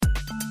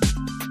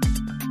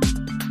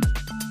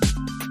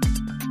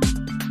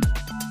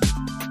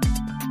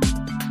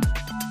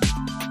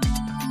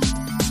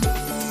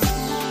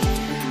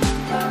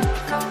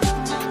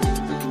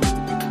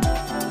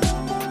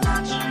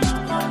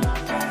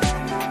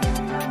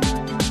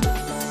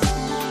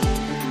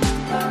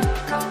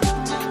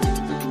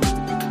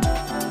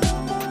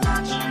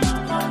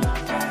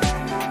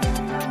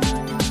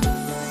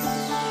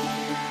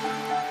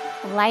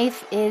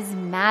life is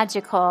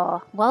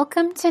magical.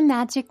 Welcome to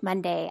Magic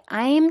Monday.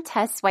 I'm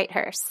Tess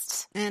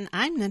Whitehurst. And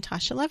I'm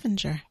Natasha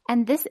Levenger.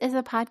 And this is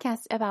a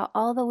podcast about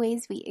all the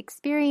ways we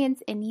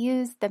experience and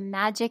use the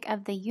magic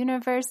of the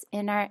universe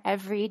in our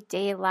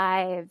everyday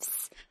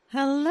lives.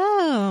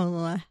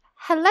 Hello.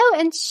 Hello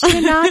and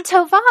Shana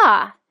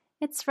Tova.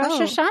 It's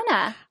Rosh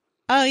Hashanah.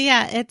 Oh,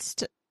 yeah. It's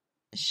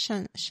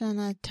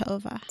Shana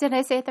Tova. Did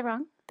I say it the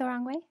wrong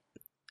way?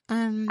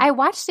 I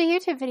watched a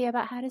YouTube video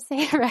about how to say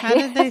it right. How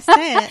did they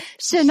say it?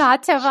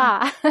 Shana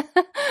Tova.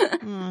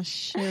 Oh,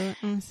 shoot.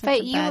 I'm such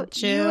but a bad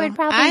Jew. You would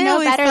probably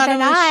know better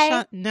than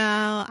I.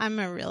 No, I'm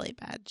a really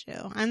bad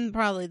Jew. I'm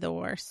probably the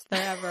worst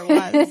there ever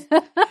was.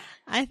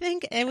 I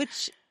think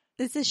it's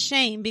a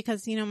shame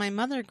because, my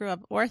mother grew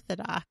up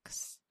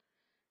Orthodox.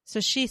 So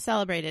she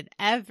celebrated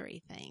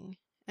everything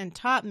and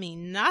taught me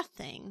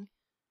nothing.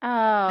 Oh,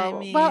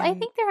 I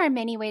think there are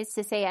many ways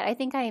to say it. I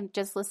think I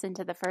just listened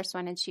to the first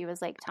one and she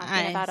was like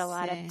talking about a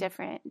lot of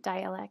different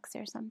dialects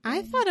or something.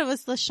 I thought it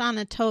was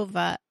Lashana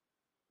Tova,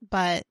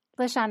 but...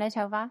 Lashana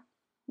Tova?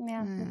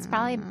 Yeah,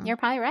 you're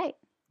probably right.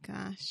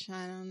 Gosh,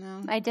 I don't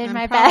know. I did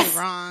my probably best.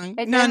 Wrong.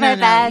 I did my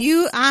best.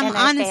 I'm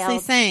honestly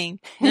saying,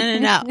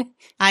 no.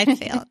 I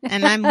failed.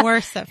 And I'm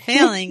worse at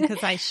failing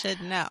because I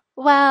should know.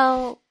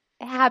 Well...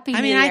 Happy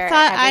New Year, I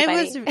thought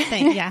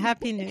everybody.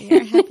 Happy New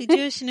Year. Happy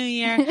Jewish New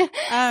Year.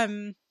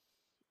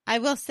 I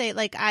will say,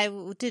 I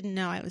didn't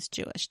know I was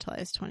Jewish till I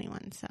was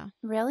 21, so.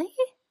 Really?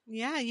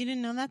 Yeah, you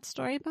didn't know that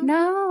story about me?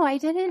 No, I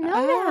didn't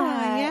know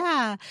that.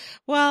 Yeah.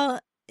 Well,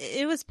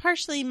 it was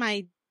partially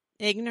my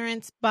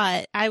ignorance,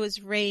 but I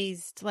was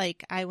raised,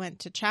 I went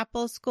to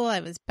chapel school,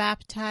 I was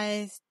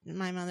baptized,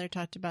 my mother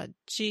talked about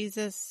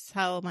Jesus,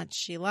 how much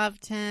she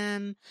loved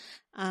him,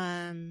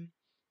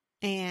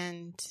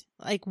 and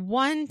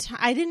one time,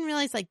 I didn't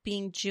realize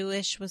being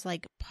Jewish was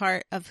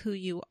part of who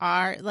you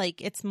are.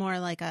 It's more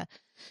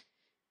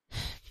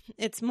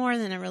it's more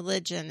than a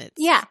religion. It's,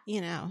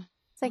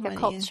 it's like a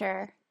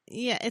culture.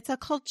 It's a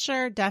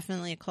culture,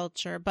 definitely a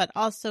culture, but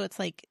also it's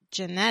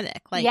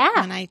genetic. When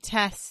I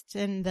test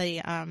in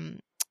the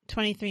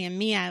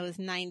 23andMe, I was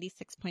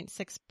 96.6%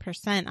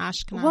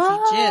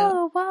 Ashkenazi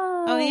Jew.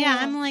 Whoa. Oh yeah,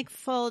 I'm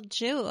full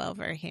Jew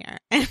over here.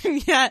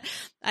 And yet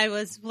I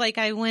was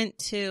I went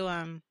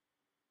to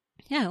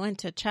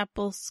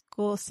chapel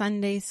school,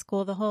 Sunday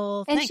school, the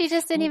whole thing. And she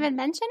just didn't even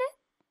mention it?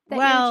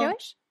 That you're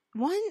Jewish?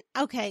 My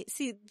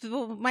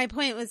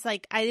point was I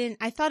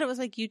thought it was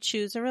you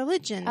choose a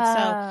religion.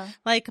 So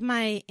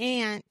my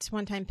aunt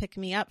one time picked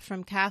me up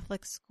from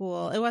Catholic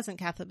school. It wasn't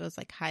Catholic, it was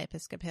high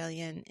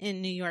Episcopalian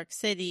in New York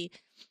City.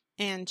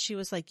 And she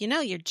was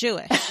you're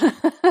Jewish.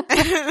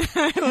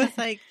 I was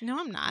no,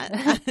 I'm not.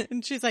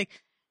 And she's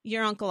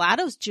your Uncle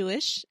Otto's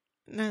Jewish.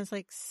 And I was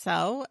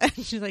so? And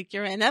she's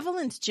your Aunt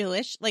Evelyn's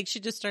Jewish. She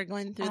just started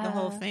going through the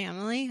whole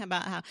family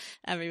about how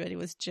everybody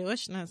was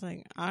Jewish. And I was all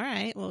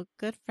right, well,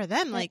 good for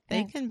them.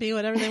 They can be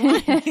whatever they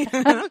want.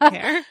 I don't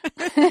care.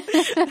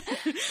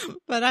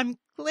 But I'm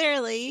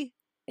clearly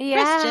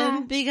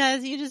Christian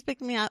because you just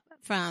picked me up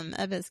from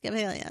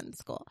Episcopalian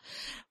school.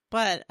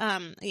 But,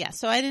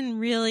 so I didn't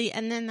really,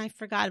 and then I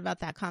forgot about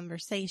that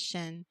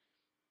conversation.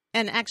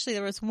 And actually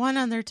there was one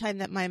other time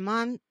that my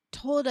mom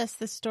told us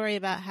the story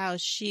about how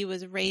she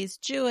was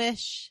raised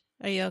Jewish.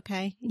 Are you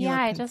okay?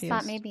 I just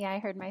thought maybe I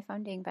heard my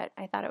phone ding, but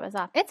I thought it was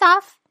off. It's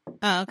off.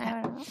 Oh, okay.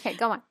 I don't know. Okay,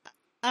 go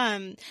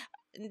on.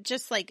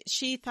 Just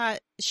she thought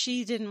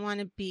she didn't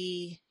want to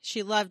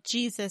she loved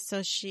Jesus,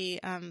 so she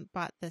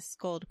bought this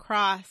gold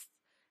cross,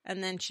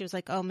 and then she was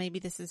oh, maybe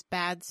this is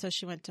bad, so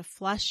she went to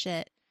flush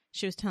it.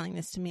 She was telling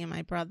this to me and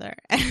my brother,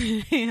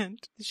 and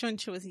when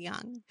she was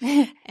young,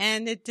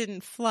 and it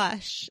didn't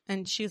flush,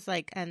 and she was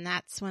and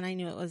that's when I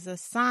knew it was a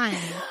sign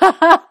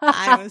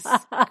I was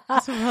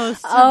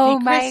supposed to be Oh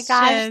my Christian.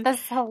 gosh,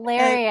 that's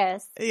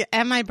hilarious.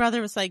 And my brother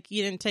was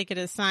you didn't take it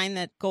as a sign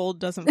that gold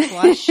doesn't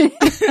flush. Oh,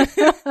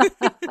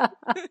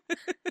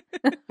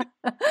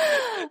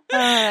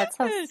 that's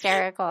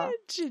hysterical.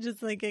 She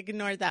just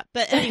ignored that.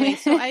 But anyway,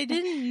 so I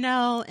didn't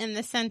know in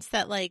the sense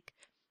that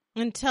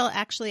until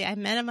actually I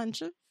met a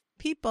bunch of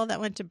people that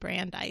went to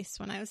Brandeis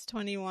when I was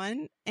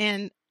 21,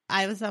 and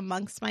I was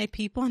amongst my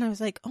people, and I was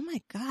oh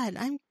my God,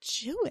 I'm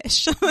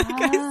Jewish.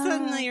 I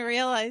suddenly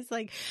realized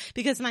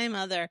because my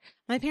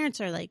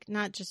parents are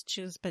not just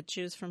Jews, but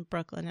Jews from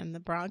Brooklyn and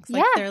the Bronx.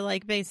 They're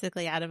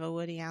basically out of a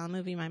Woody Allen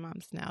movie. My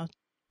mom's now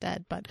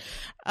dead, but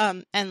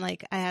and I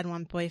had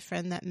one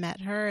boyfriend that met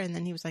her, and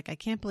then he was I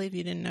can't believe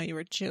you didn't know you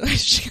were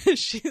Jewish.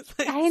 She's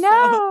I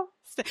know.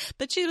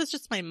 But she was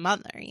just my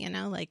mother,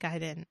 I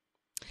didn't.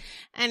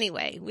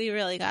 Anyway, we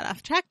really got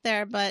off track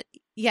there, but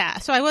yeah,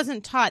 so I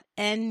wasn't taught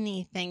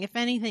anything. If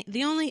anything,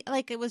 the only,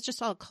 it was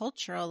just all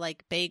cultural,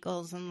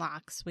 bagels and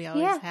lox we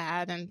always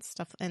had and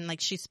stuff,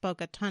 and she spoke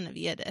a ton of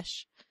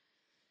Yiddish.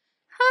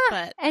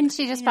 But, and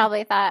she just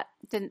probably thought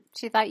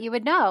you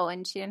would know,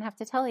 and she didn't have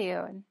to tell you.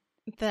 And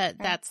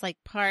that's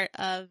part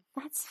of.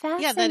 That's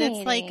fascinating. Yeah, that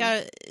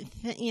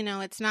it's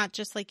it's not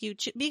just you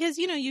because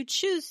you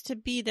choose to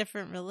be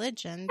different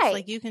religions.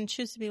 Right. You can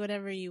choose to be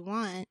whatever you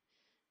want.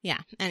 Yeah.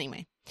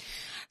 Anyway.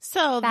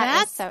 So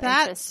that's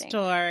that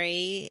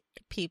story,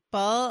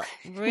 people.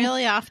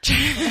 Really off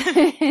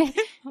track.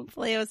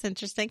 Hopefully it was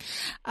interesting.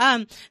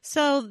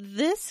 So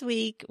this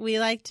week we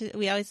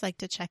always like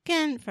to check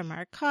in from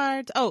our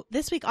cards. Oh,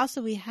 this week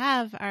also we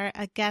have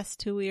a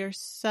guest who we are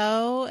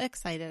so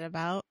excited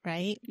about,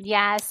 right?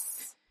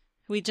 Yes.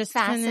 We just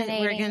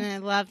we're going to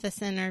love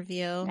this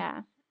interview.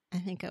 Yeah. I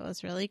think it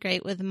was really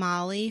great with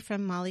Molly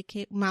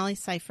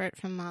Seifert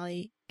from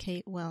Molly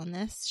Kate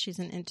Wellness. She's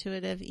an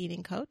intuitive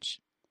eating coach.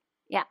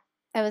 Yeah,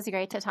 it was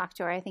great to talk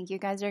to her. I think you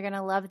guys are going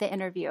to love the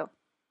interview.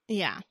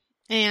 Yeah.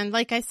 And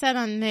like I said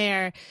on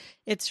there,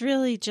 it's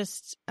really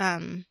just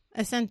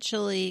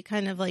essentially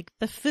kind of like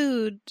the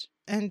food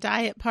and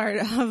diet part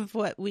of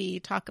what we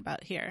talk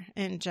about here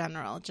in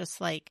general, just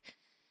like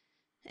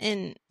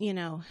in,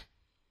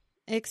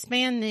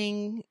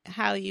 expanding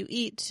how you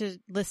eat to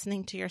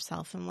listening to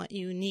yourself and what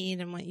you need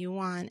and what you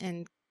want,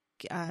 and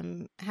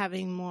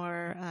having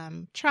more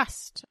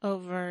trust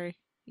over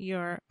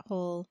your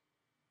whole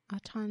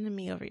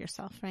autonomy over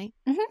yourself, right?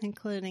 Mm-hmm.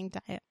 Including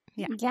diet.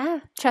 Yeah. Yeah.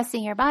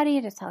 Trusting your body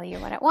to tell you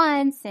what it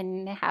wants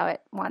and how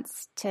it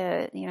wants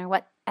to,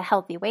 what a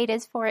healthy weight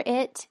is for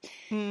it,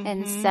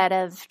 instead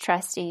of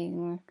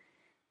trusting,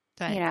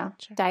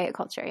 diet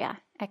culture. Yeah.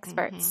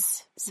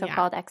 Experts,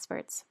 so-called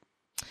experts.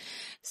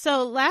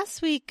 So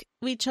last week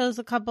we chose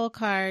a couple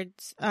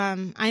cards.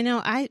 I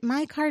know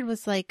my card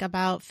was like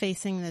about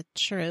facing the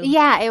truth.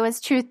 Yeah, it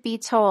was truth be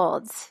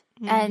told.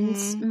 And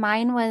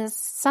mine was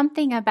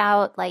something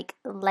about like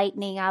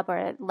lightening up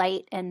or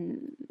light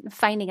and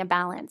finding a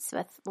balance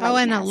with lightness. Oh,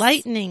 and a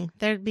lightning.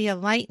 There'd be a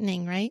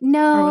lightning, right?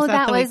 No,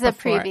 that was the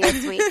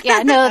previous week.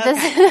 Yeah, no,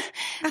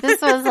 this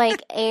was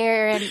like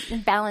air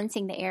and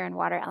balancing the air and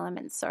water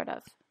elements, sort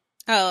of.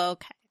 Oh,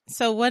 okay.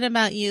 So what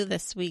about you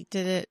this week?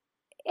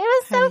 It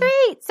was so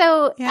great.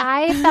 So yeah.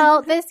 I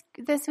felt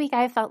this week,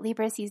 I felt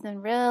Libra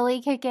season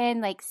really kick in,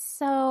 like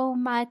so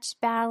much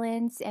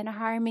balance and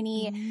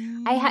harmony.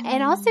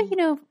 And also,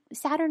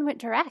 Saturn went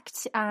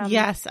direct.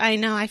 Yes, I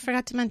know. I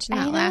forgot to mention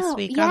that last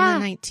week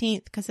on the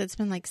 19th, because it's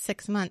been like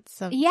 6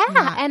 months.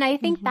 And I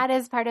think that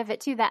is part of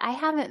it too, that I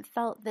haven't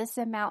felt this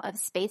amount of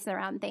space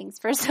around things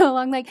for so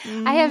long. Like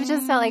I have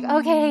just felt like,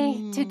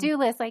 okay, to-do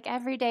list, like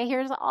every day,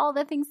 here's all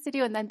the things to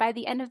do. And then by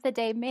the end of the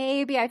day,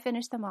 maybe I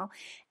finish them all.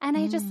 And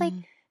I just like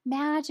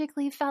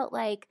magically felt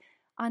like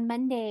on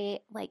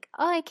Monday, like,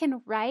 oh, I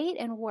can write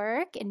and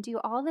work and do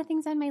all the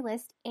things on my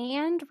list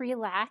and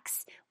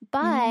relax.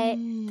 But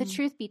the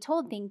truth be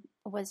told thing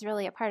was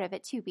really a part of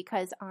it too,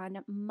 because on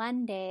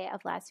Monday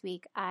of last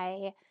week,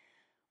 I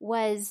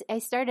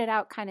started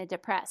out kind of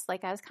depressed.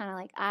 Like I was kind of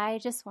like, I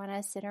just want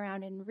to sit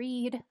around and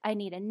read. I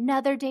need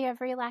another day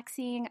of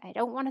relaxing. I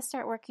don't want to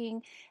start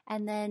working.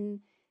 And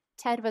then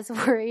Ted was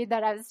worried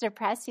that I was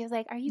depressed. He was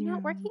like, are you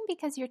not working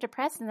because you're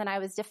depressed? And then I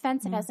was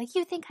defensive. I was like,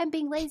 you think I'm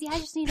being lazy? I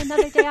just need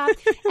another day off.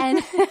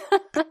 And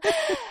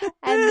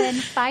then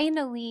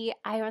finally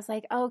I was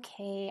like,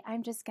 okay,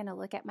 I'm just going to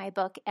look at my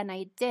book. And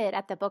I did,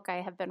 at the book I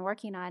have been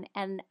working on.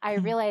 And I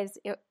realized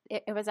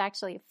it was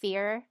actually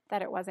fear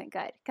that it wasn't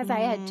good, because I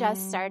had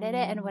just started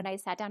it. And when I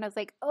sat down, I was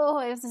like, oh,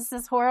 it was just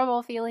this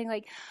horrible feeling.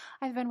 Like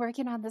I've been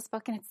working on this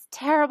book and it's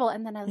terrible.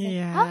 And then I was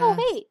like, oh,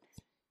 wait.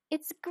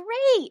 It's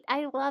great.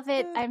 I love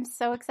it. I'm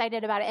so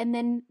excited about it. And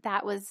then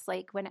that was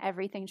like when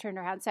everything turned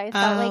around. So I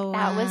felt like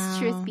that was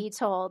truth be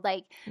told.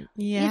 Like, is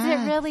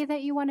it really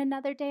that you want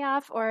another day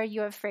off, or are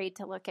you afraid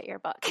to look at your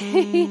book?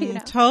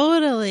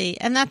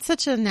 Totally. And that's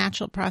such a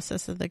natural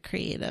process of the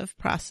creative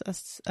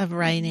process of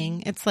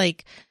writing. It's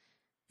like,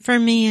 for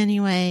me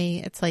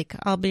anyway, it's like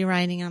I'll be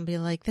writing and I'll be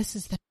like, this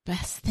is the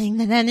best thing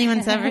that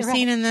anyone's ever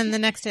seen. And then the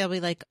next day I'll be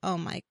like, oh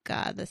my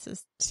God, this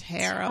is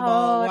terrible.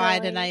 Totally. Why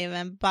did I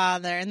even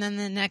bother? And then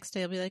the next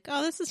day I'll be like,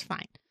 oh, this is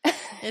fine.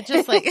 It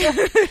just like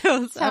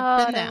goes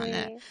up and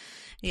down.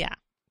 Yeah.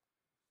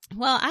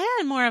 Well, I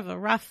had more of a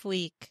rough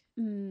week.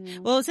 Well, it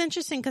was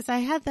interesting because I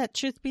had that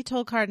truth be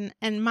told card,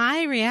 and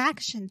my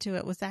reaction to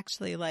it was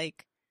actually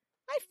like,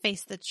 I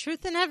face the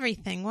truth in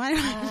everything. Why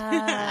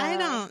I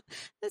don't.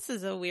 This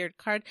is a weird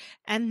card.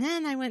 And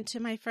then I went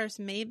to my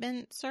first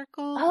Maven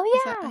circle.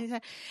 Oh, yeah.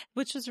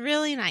 Which was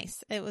really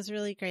nice. It was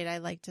really great. I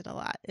liked it a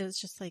lot. It was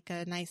just like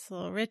a nice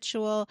little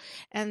ritual.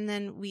 And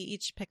then we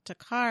each picked a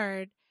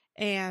card.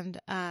 And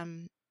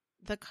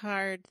the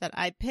card that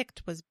I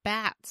picked was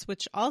Bats,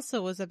 which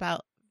also was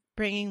about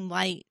bringing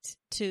light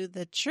to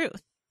the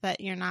truth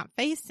that you're not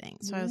facing.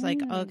 So I was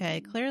like,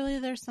 okay, clearly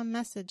there's some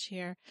message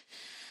here.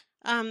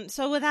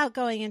 So without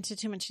going into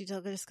too much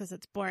detail, just because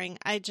it's boring,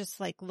 I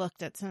just like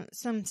looked at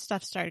some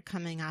stuff started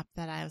coming up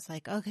that I was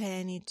like, okay,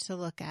 I need to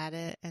look at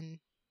it and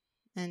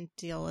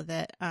deal with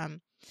it. And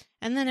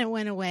then it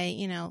went away,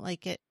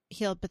 like it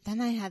healed. But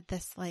then I had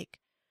this like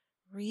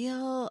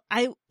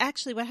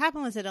what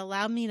happened was it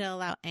allowed me to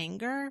allow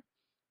anger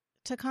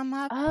to come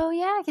up. Oh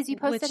yeah. Because you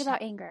posted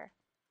about anger.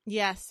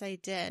 Yes, I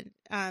did.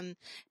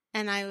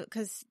 And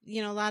because,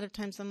 a lot of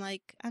times I'm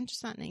like, I'm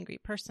just not an angry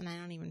person. I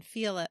don't even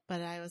feel it.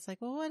 But I was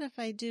like, well, what if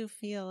I do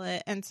feel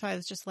it? And so I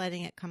was just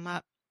letting it come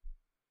up.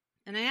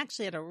 And I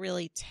actually had a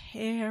really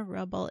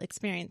terrible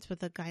experience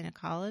with a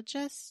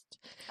gynecologist,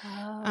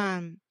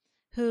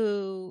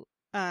 who,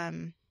 I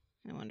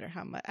wonder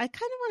how much, I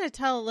kind of want to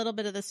tell a little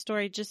bit of the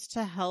story just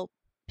to help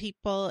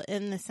people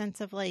in the sense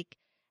of like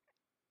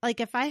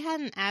if I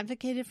hadn't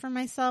advocated for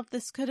myself,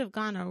 this could have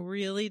gone a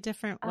really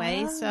different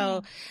way.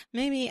 So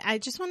maybe I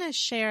just want to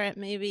share it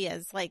maybe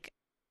as like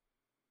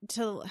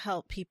to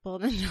help people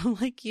to know,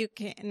 like you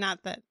can,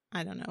 not that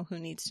I don't know who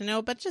needs to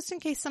know, but just in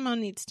case someone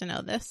needs to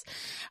know this,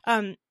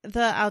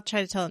 I'll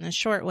try to tell it in a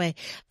short way.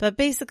 But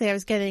basically I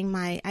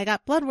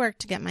got blood work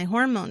to get my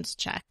hormones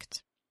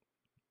checked.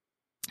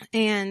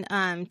 And,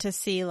 to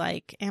see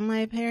like, am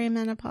I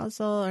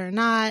perimenopausal or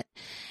not?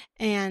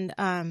 And,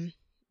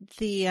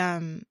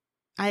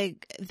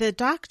 the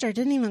doctor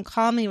didn't even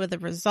call me with the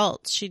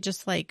results. She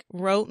just like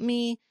wrote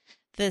me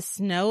this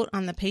note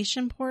on the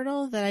patient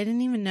portal that I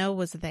didn't even know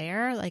was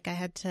there. Like I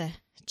had to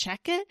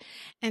check it.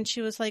 And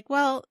she was like,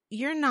 well,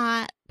 you're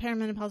not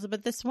perimenopausal,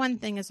 but this one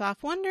thing is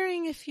off.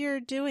 Wondering if you're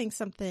doing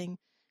something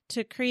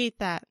to create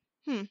that.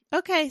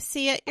 Okay,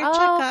 see you at your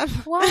checkup.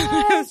 What?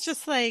 I was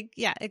just like,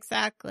 yeah,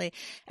 exactly.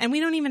 And we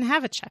don't even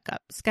have a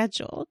checkup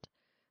scheduled.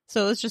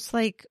 So it was just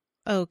like,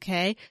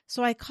 okay.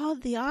 So I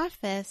called the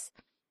office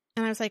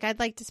and I was like, I'd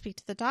like to speak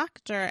to the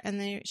doctor.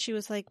 And she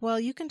was like, well,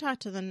 you can talk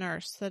to the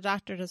nurse. The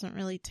doctor doesn't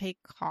really take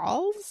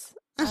calls.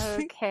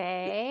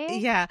 Okay.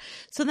 Yeah.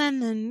 So then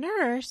the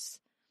nurse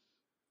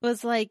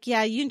was like,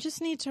 yeah, you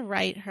just need to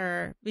write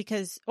her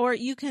or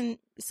you can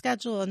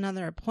schedule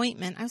another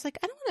appointment. I was like,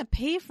 I don't want to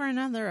pay for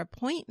another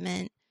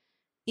appointment,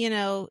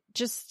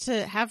 just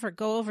to have her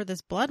go over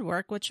this blood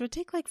work, which would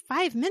take like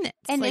 5 minutes.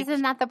 And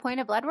isn't that the point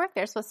of blood work?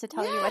 They're supposed to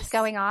tell you what's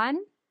going on?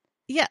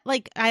 Yeah.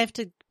 Like I have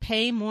to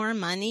pay more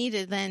money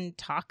to then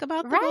talk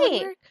about the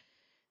blood work.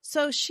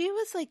 So she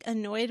was like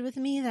annoyed with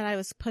me that I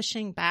was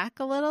pushing back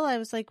a little. I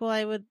was like, well,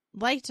 I would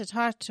like to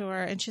talk to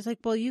her. And she's like,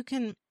 well, you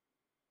can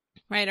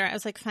write her. I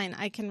was like, fine,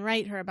 I can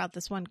write her about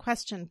this one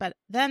question. But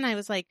then I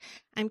was like,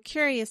 I'm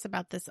curious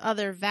about this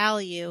other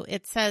value.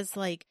 It says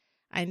like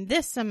I'm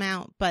this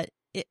amount, but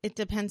it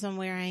depends on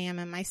where I am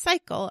in my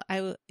cycle.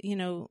 Am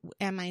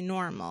I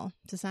normal?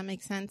 Does that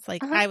make sense?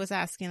 Like I was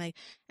asking like,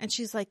 and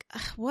she's like,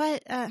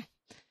 what?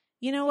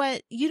 You know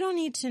what? You don't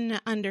need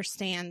to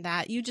understand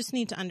that. You just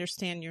need to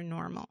understand you're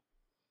normal.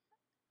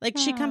 Like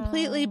she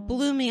completely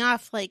blew me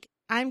off. Like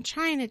I'm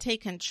trying to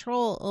take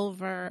control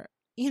over,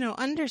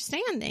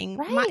 understanding.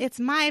 It's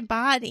my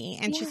body.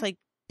 And she's like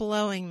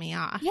blowing me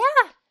off. Yeah.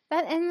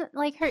 And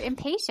like her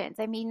impatience.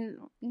 I mean,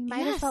 you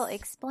might as well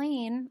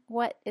explain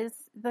what is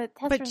the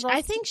test results. But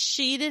I think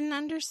she didn't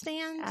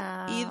understand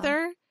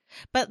either.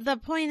 But the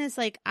point is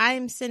like,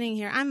 I'm sitting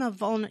here, I'm a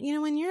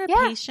vulnerable, when you're a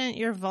patient,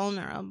 you're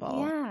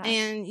vulnerable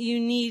and you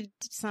need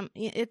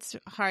it's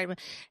hard. But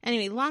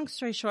anyway, long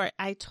story short,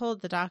 I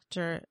told the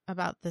doctor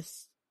about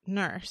this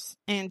nurse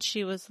and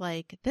she was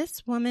like,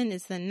 this woman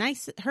is the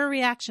nicest, her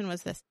reaction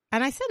was this.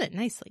 And I said it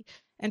nicely.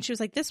 And she was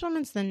like, this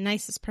woman's the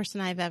nicest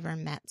person I've ever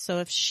met. So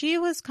if she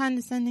was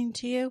condescending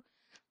to you,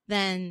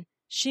 then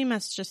she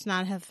must just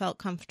not have felt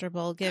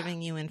comfortable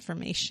giving you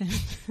information.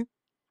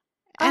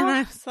 And I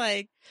was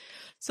like,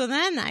 so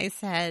then I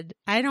said,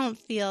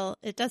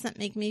 it doesn't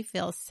make me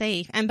feel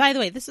safe. And by the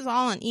way, this is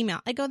all on email.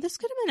 I go, this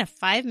could have been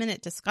a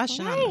 5-minute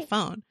discussion on the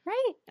phone.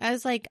 Right. I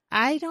was like,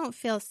 I don't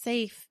feel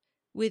safe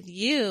with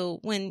you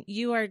when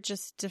you are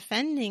just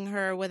defending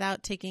her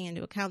without taking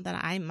into account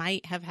that I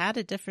might have had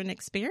a different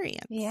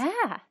experience.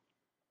 Yeah.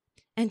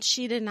 And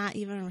she did not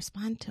even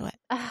respond to it.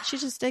 She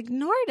just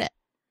ignored it.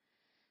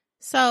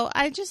 So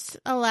I just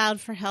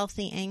allowed for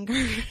healthy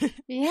anger.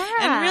 Yeah.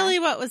 And really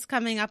what was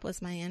coming up was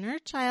my inner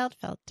child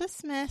felt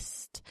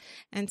dismissed.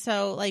 And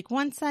so like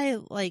once I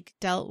like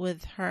dealt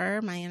with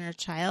her, my inner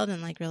child,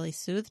 and like really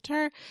soothed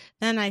her,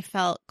 then I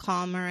felt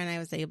calmer and I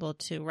was able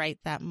to write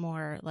that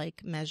more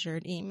like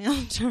measured email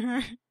to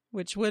her,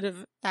 which would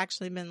have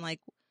actually been like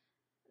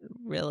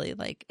really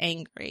like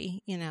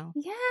angry, Yeah.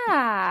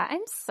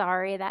 I'm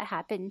sorry that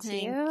happened to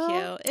you. Thank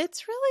you.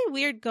 It's really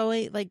weird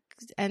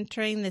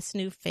entering this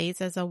new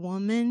phase as a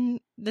woman,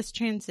 this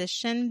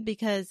transition,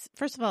 because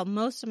first of all,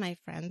 most of my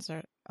friends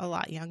are a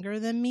lot younger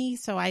than me.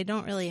 So I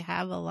don't really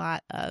have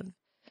I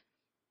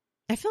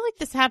feel like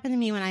this happened to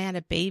me when I had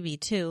a baby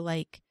too.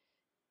 Like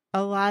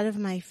a lot of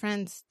my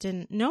friends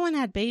no one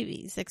had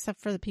babies except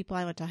for the people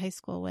I went to high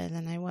school with,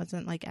 and I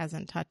wasn't like as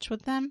in touch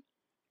with them.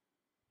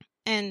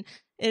 And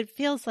it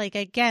feels like,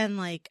 again,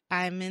 like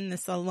I'm in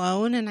this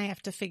alone and I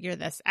have to figure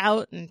this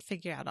out and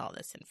figure out all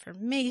this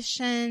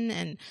information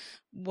and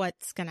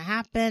what's going to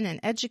happen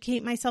and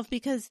educate myself,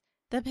 because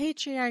the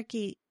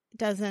patriarchy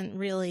doesn't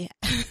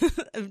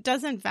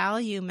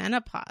value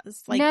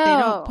menopause. Like they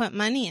don't put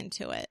money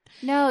into it.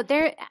 No,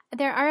 there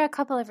are a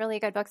couple of really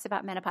good books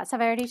about menopause.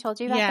 Have I already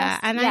told you about this? Yeah,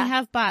 and I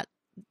have bought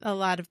a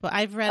lot of books.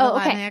 I've read a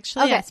lot. And I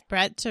actually asked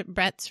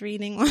Brett's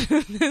reading one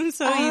of them,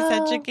 so he's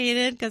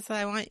educated, because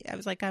I want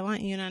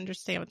you to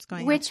understand what's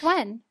going on. Which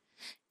one?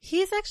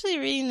 He's actually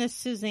reading this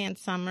Suzanne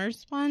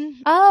Summers one.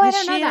 Oh, I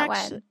don't know that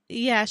one.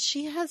 Yeah,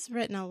 she has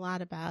written a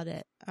lot about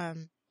it.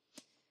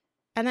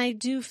 and I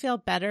do feel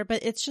better,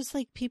 but it's just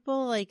like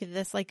people like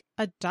this, like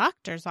a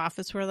doctor's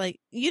office where like,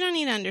 you don't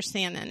need to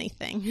understand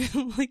anything.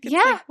 Like, it's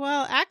like,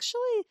 well,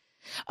 actually,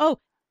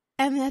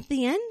 and at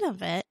the end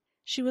of it,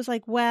 she was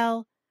like,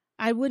 well,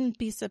 I wouldn't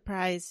be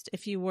surprised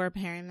if you were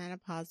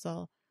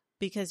perimenopausal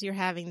because you're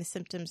having the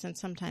symptoms and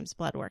sometimes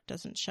blood work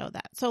doesn't show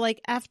that. So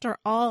like after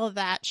all of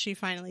that, she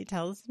finally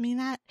tells me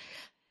that,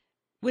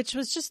 which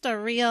was just a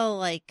real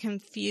like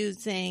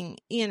confusing,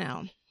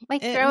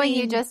 like throwing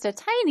you just a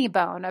tiny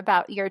bone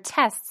about your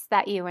tests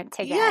that you went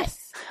to get.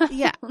 Yes.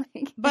 Yeah.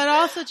 But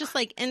also just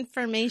like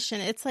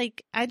information. It's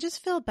like, I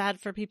just feel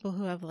bad for people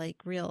who have like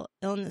real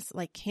illness,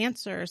 like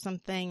cancer or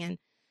something. And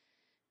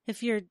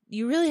if you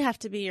really have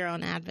to be your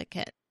own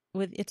advocate.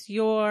 It's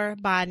your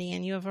body,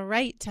 and you have a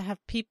right to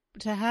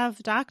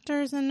have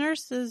doctors and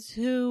nurses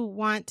who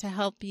want to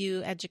help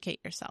you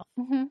educate yourself.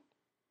 Mm-hmm.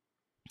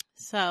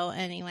 So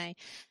anyway,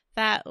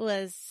 that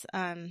was,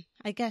 I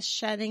guess,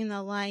 shedding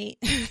the light,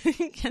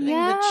 getting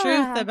the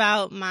truth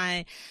about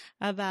my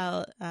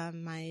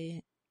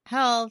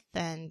health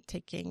and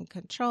taking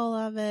control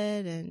of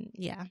it, and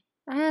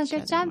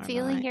good job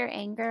feeling your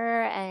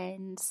anger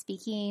and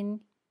speaking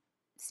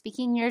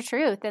your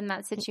truth in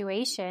that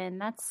situation.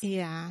 That's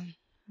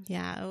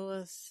Yeah, it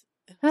was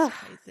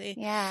crazy.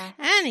 Yeah.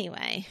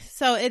 Anyway,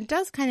 so it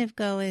does kind of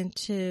go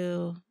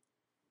into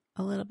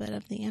a little bit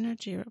of the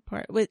energy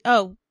report. We're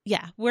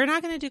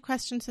not going to do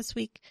questions this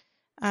week.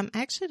 I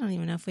actually don't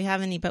even know if we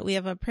have any, but we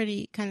have a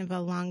pretty kind of a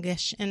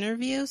longish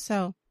interview.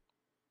 So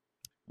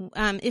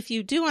if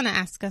you do want to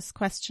ask us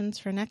questions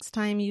for next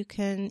time, you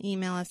can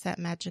email us at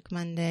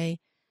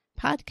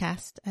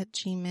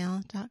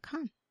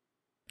magicmondaypodcast@gmail.com.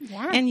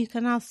 Yeah. And you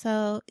can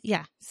also,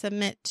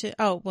 submit to,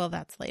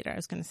 that's later. I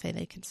was going to say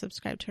they can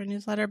subscribe to our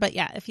newsletter. But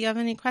if you have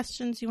any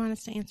questions you want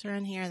us to answer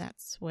on here,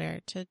 that's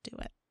where to do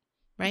it.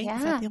 Right? Yeah.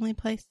 Is that the only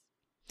place?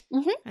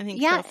 Mm-hmm. I think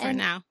so for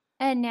now.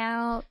 And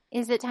now,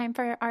 is it time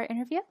for our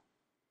interview?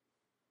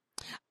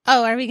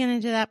 Oh, are we going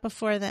to do that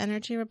before the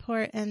energy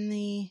report and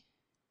the...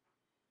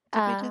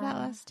 Did we do that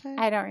last time?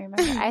 I don't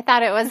remember. I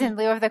thought it was in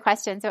lieu of the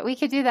questions, but we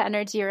could do the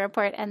energy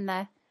report and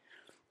the...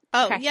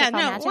 magic.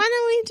 Why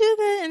don't we do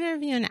the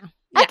interview now?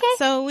 Okay.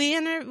 So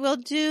we'll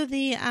do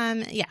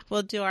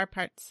we'll do our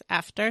parts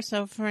after.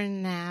 So for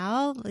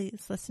now,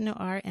 let's listen to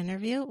our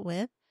interview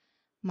with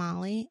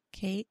Molly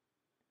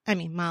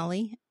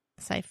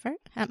Seifert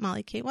at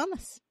Molly Kate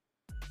Wellness.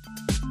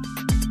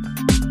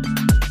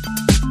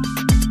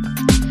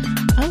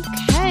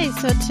 Okay,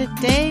 so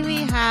today we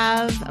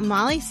have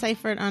Molly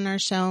Seifert on our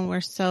show, and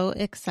we're so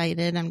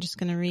excited. I'm just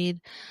going to read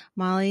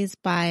Molly's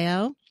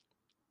bio,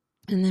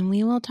 and then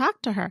we will talk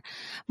to her.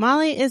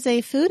 Molly is a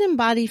food and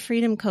body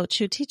freedom coach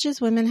who teaches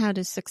women how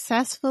to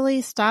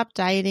successfully stop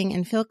dieting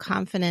and feel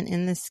confident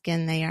in the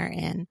skin they are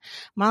in.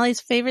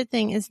 Molly's favorite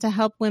thing is to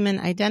help women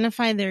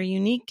identify their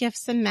unique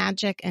gifts and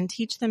magic and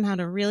teach them how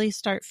to really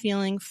start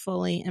feeling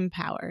fully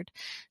empowered.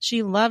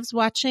 She loves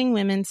watching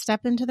women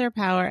step into their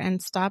power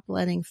and stop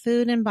letting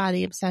food and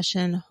body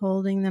obsession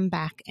holding them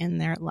back in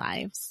their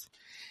lives.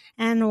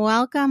 And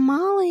welcome,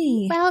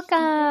 Molly.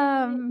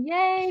 Welcome.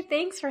 Yay.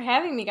 Thanks for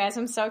having me, guys.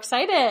 I'm so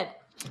excited.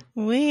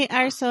 We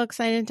are so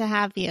excited to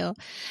have you.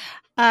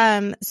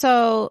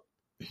 So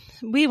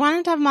we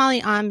wanted to have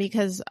Molly on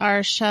because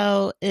our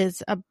show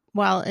is,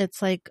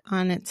 it's like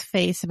on its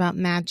face about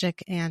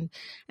magic and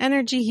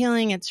energy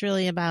healing. It's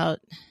really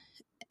about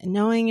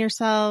knowing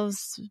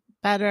yourselves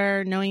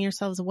better, knowing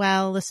yourselves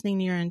well, listening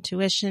to your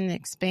intuition,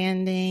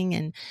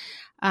 expanding,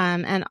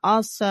 and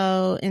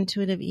also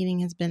intuitive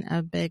eating has been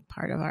a big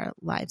part of our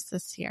lives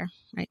this year.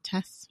 Right,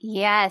 Tess?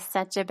 Yes,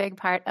 such a big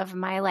part of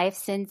my life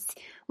since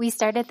we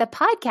started the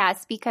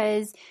podcast,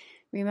 because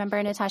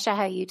remember, Natasha,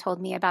 how you told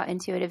me about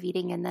intuitive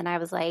eating, and then I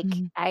was like,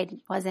 I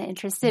wasn't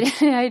interested in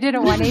it. I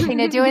didn't want anything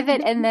to do with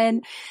it. And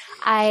then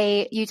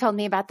you told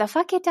me about the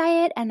Fuck It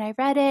diet, and I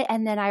read it,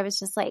 and then I was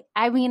just like,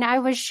 I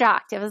was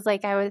shocked. It was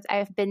like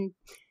I've been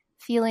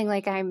feeling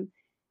like I'm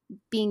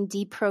being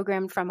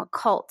deprogrammed from a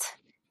cult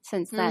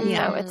since then.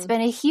 So it's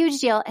been a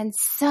huge deal, and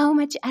so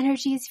much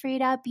energy is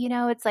freed up.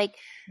 It's like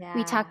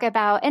we talk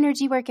about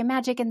energy work and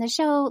magic in the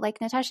show,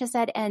 like Natasha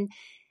said, and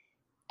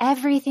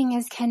everything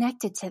is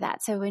connected to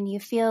that. So when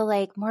you feel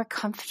like more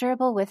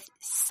comfortable with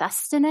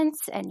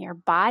sustenance and your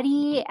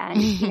body,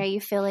 and you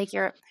feel like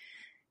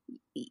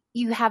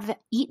you have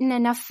eaten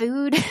enough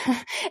food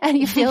and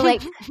you feel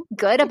like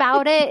good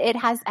about it, it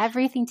has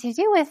everything to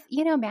do with,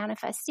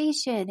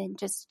 manifestation and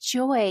just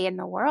joy in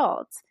the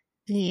world.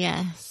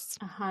 Yes.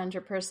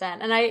 100%.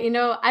 And I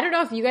don't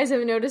know if you guys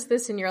have noticed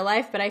this in your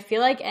life, but I feel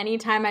like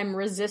anytime I'm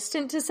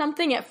resistant to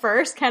something at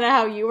first, kind of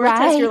how you were,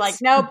 Tess, you're like,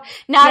 nope,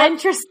 not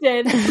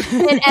interested.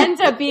 It ends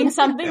up being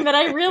something that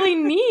I really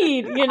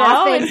need,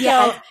 Often, and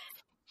so,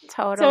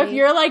 totally. So if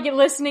you're like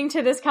listening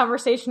to this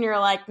conversation, you're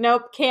like,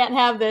 nope, can't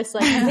have this.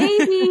 Like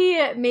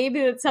maybe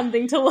it's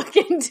something to look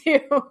into.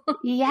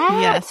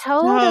 Yes,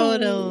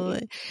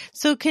 totally.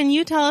 So can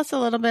you tell us a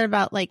little bit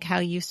about like how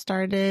you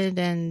started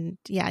and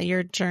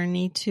your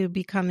journey to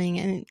becoming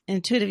an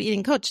intuitive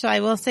eating coach? So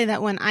I will say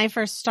that when I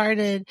first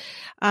started,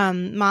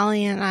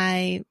 Molly and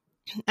I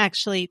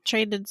actually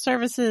traded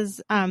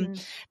services,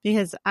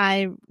 because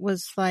I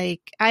was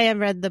like, I had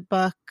read the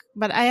book,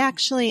 but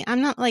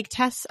I'm not like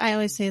Tess. I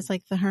always say is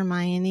like the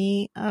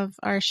Hermione of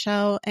our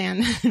show.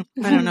 And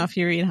I don't know if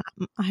you read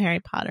Harry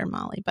Potter,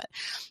 Molly, but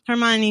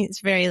Hermione is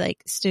very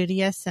like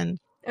studious and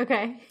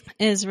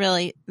is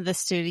really the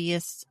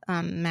studious,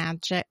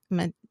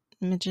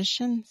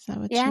 magician. Is that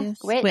what she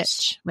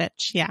is?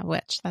 Witch. Yeah,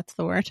 witch. That's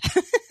the word.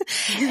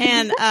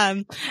 And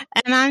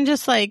I'm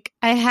just like,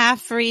 I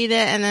half read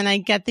it and then I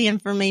get the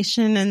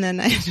information and then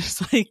I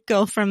just like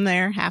go from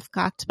there half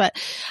cocked. But,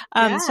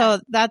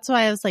 so that's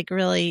why I was like,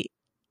 really,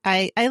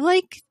 I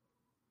like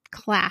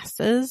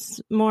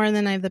classes more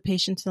than I have the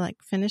patience to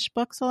like finish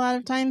books a lot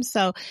of times.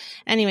 So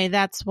anyway,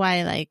 that's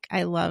why like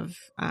I love,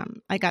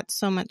 I got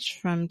so much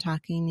from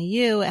talking to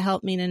you. It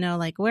helped me to know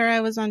like where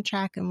I was on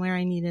track and where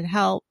I needed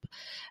help.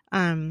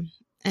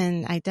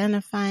 And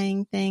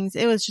identifying things.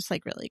 It was just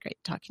like really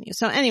great talking to you.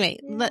 So anyway,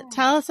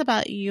 tell us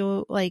about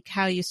you, like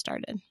how you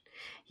started.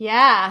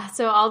 Yeah.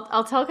 So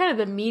I'll tell kind of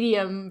the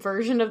medium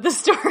version of the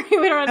story.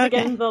 We don't have to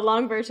get into the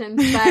long version,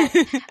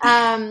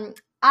 but,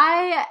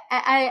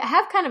 I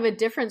have kind of a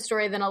different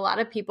story than a lot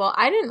of people.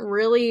 I didn't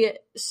really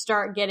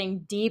start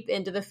getting deep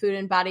into the food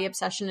and body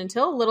obsession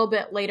until a little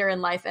bit later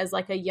in life as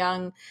like a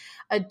young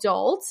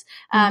adult.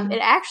 It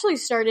actually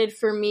started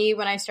for me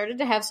when I started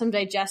to have some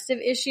digestive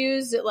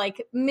issues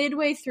like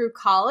midway through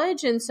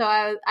college. And so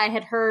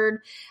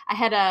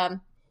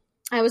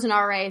I was an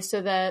RA,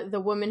 so the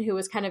woman who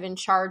was kind of in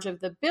charge of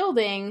the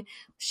building,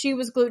 she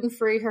was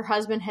gluten-free. Her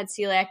husband had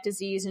celiac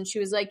disease, and she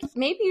was like,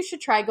 maybe you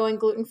should try going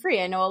gluten-free.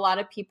 I know a lot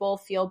of people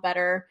feel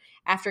better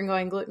after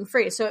going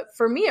gluten-free. So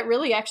for me, it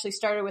really actually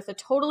started with a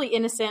totally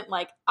innocent,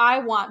 like, I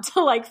want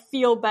to like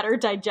feel better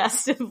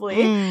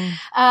digestively.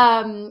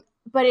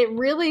 But it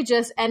really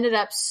just ended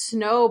up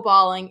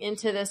snowballing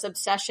into this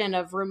obsession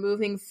of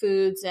removing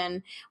foods.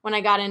 And when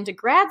I got into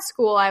grad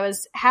school, I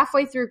was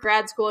halfway through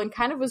grad school and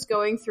kind of was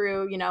going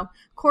through,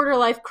 quarter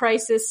life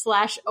crisis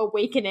 /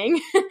 awakening.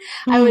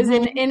 I was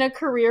in a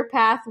career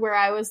path where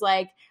I was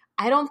like,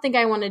 I don't think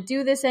I want to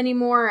do this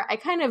anymore. I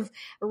kind of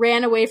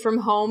ran away from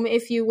home,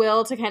 if you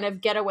will, to kind of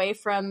get away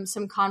from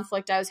some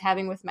conflict I was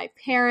having with my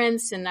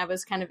parents. And I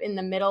was kind of in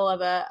the middle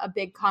of a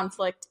big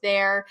conflict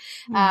there.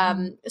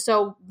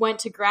 So went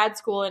to grad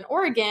school in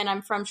Oregon.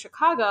 I'm from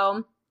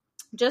Chicago,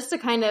 just to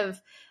kind of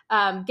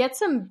get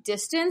some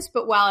distance.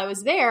 But while I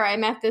was there, I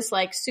met this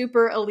like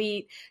super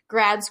elite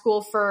grad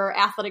school for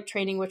athletic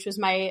training, which was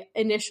my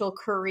initial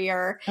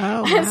career,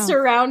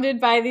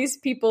 surrounded by these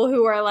people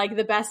who are like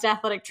the best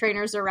athletic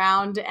trainers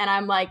around. And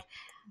I'm like,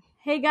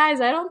 hey guys,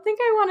 I don't think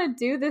I want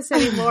to do this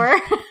anymore.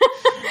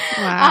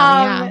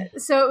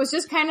 So it was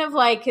just kind of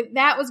like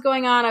that was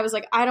going on. I was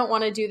like, I don't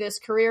want to do this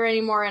career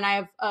anymore. And I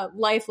have a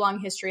lifelong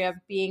history of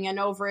being an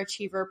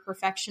overachiever,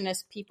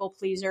 perfectionist, people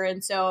pleaser.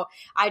 And so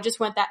I just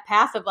went that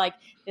path of like,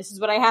 this is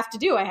what I have to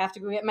do. I have to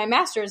go get my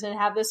master's and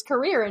have this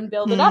career and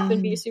build it up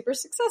and be super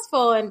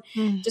successful. And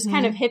just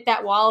kind of hit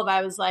that wall of,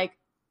 I was like,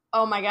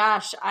 oh my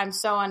gosh, I'm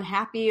so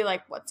unhappy.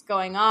 Like, what's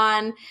going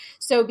on?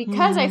 So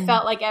because I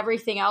felt like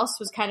everything else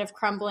was kind of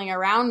crumbling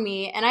around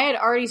me, and I had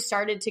already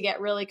started to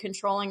get really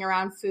controlling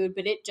around food,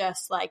 but it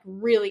just like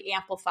really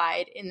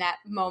amplified in that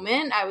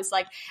moment. I was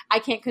like, I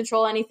can't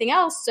control anything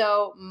else,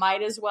 so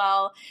might as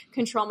well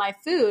control my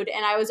food.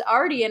 And I was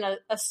already in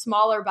a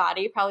smaller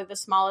body, probably the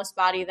smallest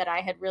body that I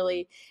had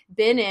really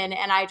been in.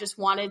 And I just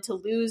wanted to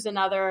lose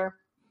another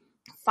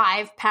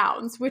 5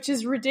 pounds, which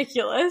is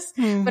ridiculous.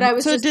 But I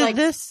was so just did like,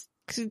 this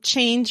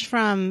change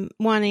from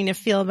wanting to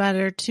feel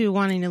better to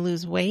wanting to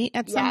lose weight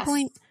at some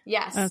point?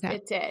 Yes,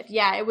 it did.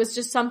 Yeah, it was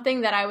just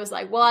something that I was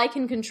like, well, I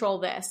can control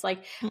this.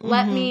 Like,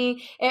 let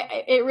me,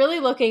 it really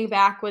looking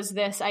back was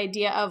this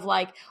idea of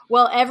like,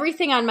 well,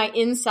 everything on my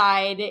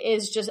inside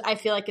is just, I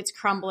feel like it's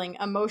crumbling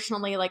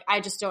emotionally. Like,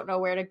 I just don't know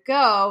where to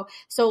go.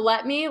 So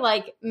let me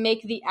like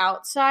make the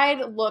outside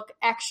look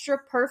extra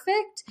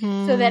perfect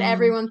so that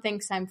everyone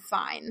thinks I'm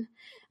fine.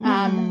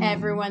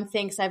 Everyone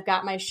thinks I've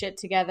got my shit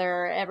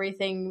together.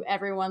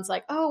 Everyone's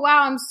like, oh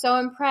wow, I'm so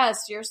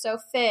impressed. You're so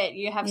fit.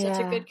 You have such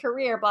a good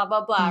career, blah,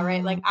 blah, blah.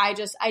 Right. Like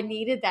I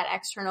needed that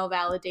external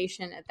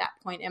validation at that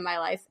point in my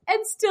life,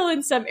 and still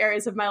in some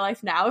areas of my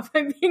life now, if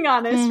I'm being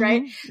honest.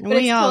 Right. But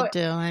we all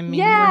do. I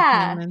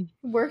mean,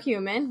 we're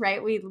human,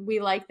 right? We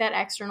like that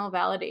external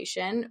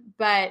validation,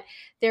 but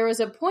there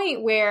was a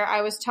point where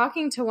I was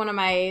talking to one of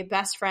my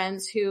best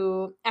friends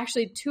who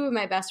actually 2 of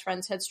my best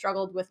friends had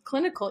struggled with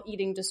clinical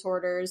eating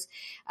disorders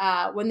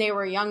when they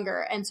were younger.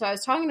 And so I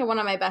was talking to one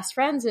of my best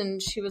friends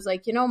and she was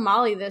like,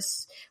 Molly,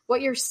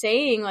 what you're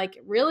saying like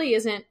really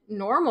isn't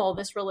normal.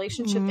 This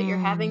relationship that you're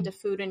having to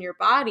food in your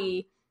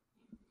body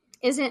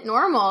isn't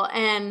normal.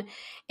 And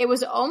it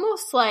was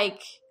almost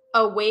like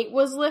a weight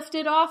was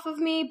lifted off of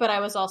me, but I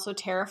was also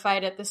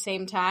terrified at the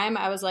same time.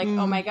 I was like,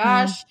 oh my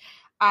gosh,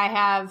 I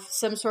have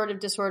some sort of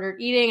disordered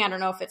eating. I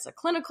don't know if it's a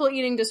clinical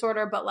eating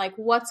disorder, but like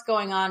what's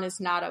going on is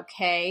not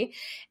okay.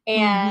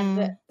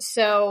 And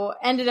so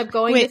ended up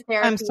going to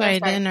therapy. I'm sorry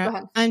to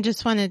interrupt. I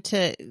just wanted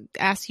to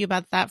ask you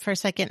about that for a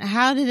second.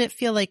 How did it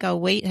feel like a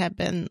weight had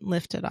been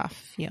lifted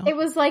off you? It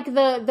was like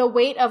the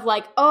weight of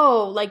like,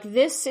 oh, like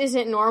this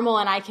isn't normal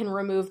and I can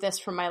remove this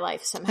from my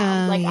life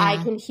somehow. I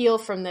can heal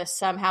from this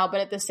somehow.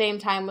 But at the same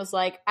time was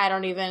like, I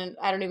don't even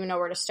know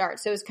where to start.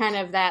 So it was kind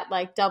of that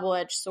like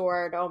double-edged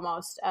sword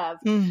almost of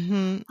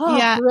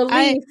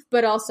relief,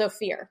 but also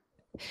fear.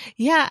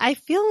 Yeah. I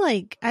feel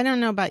like, I don't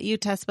know about you,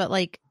 Tess, but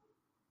like,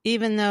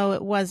 even though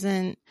it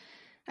wasn't,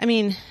 I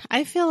mean,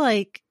 I feel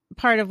like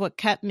part of what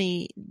kept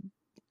me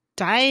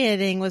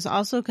dieting was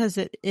also because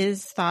it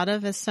is thought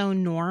of as so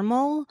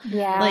normal.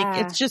 Yeah.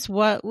 Like it's just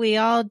what we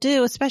all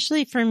do,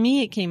 especially for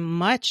me. It came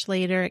much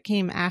later. It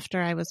came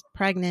after I was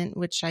pregnant,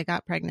 which I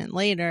got pregnant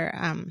later.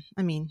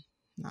 I mean,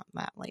 not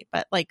that late,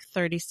 but like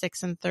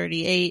 36 and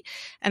 38.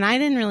 And I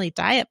didn't really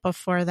diet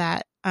before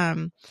that.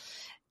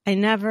 I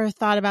never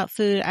thought about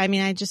food. I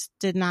mean, I just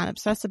did not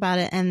obsess about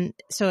it. And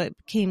so it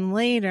came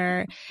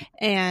later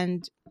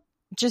and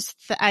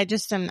I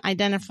just am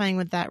identifying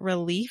with that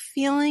relief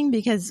feeling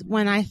because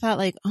when I thought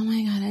like, oh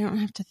my God, I don't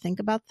have to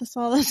think about this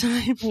all the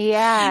time.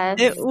 Yeah.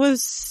 It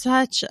was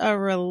such a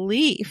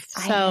relief.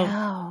 So I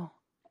know.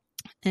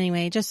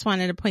 Anyway, just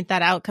wanted to point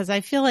that out because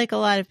I feel like a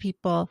lot of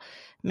people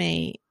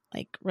may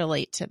like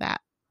relate to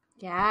that.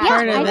 Yeah.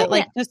 Part of it,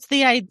 like just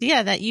the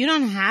idea that you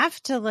don't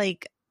have to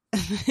like,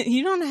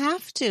 you don't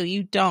have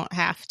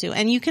to,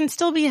 and you can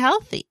still be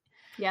healthy.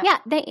 Yeah.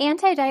 The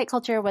anti-diet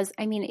culture was,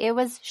 I mean, it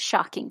was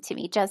shocking to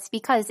me just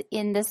because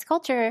in this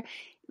culture,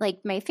 like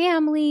my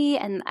family,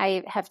 and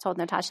I have told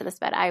Natasha this,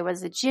 but I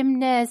was a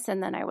gymnast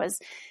and then I was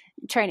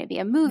trying to be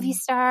a movie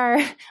star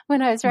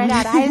when I was right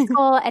out of high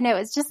school. And it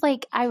was just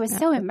like, I was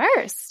so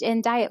immersed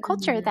in diet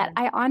culture that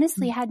I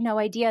honestly had no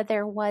idea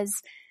there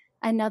was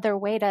another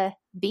way to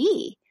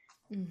be.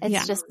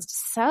 It's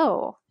just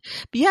so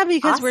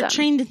because awesome. We're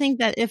trained to think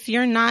that if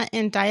you're not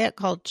in diet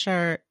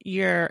culture,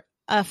 you're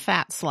a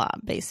fat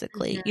slob,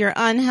 basically. You're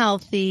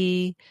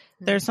unhealthy.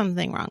 There's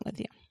something wrong with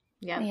you.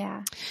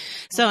 Yeah.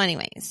 So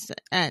anyways,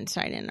 and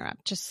sorry to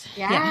interrupt.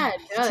 No,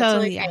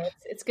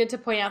 it's good to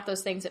point out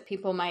those things that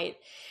people might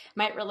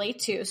relate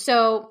to.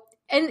 So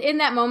and in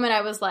that moment,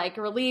 I was like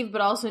relieved,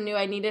 but also knew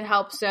I needed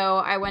help. So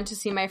I went to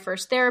see my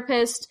first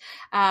therapist.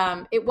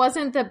 It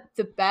wasn't the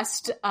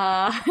best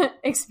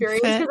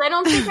experience because I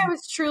don't think I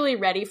was truly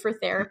ready for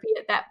therapy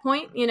at that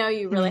point. You know,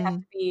 you really have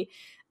to be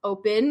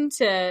open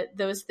to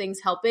those things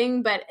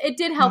helping, but it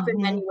did help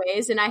in many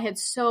ways. And I had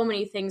so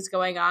many things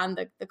going on,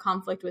 the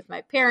conflict with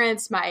my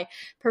parents, my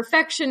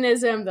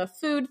perfectionism, the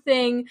food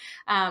thing.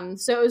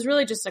 So it was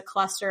really just a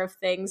cluster of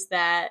things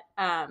that,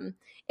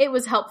 it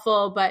was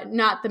helpful, but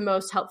not the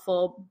most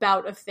helpful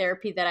bout of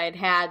therapy that I'd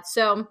had.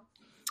 So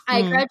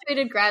I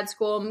graduated grad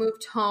school,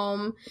 moved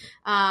home,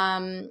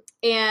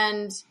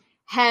 and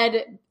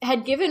had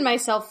given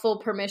myself full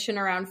permission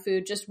around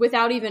food just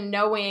without even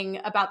knowing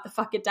about the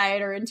Fuck It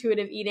diet or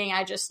intuitive eating.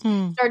 I just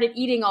started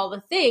eating all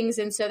the things.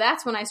 And so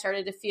that's when I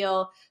started to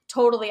feel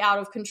totally out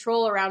of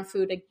control around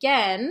food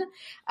again.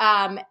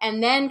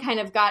 And then kind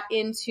of got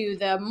into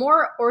the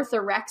more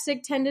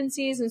orthorexic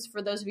tendencies. And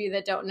for those of you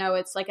that don't know,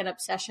 it's like an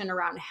obsession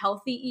around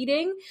healthy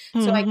eating.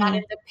 So I got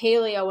into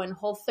paleo and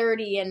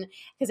Whole30 and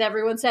because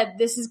everyone said,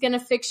 this is going to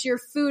fix your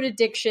food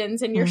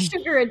addictions and your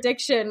sugar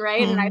addiction.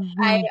 Right. And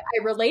I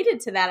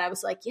related to that. I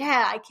was like,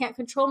 yeah, I can't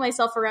control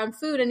myself around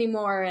food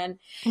anymore.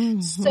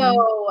 And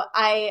so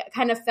I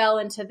kind of fell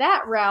into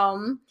that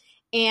realm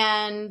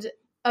and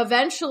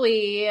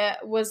eventually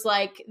was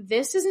like,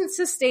 this isn't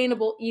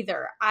sustainable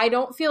either. I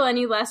don't feel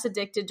any less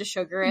addicted to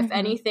sugar. If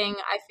anything,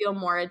 I feel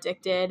more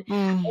addicted.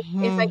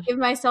 If I give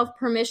myself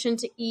permission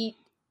to eat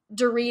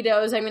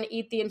Doritos, I'm going to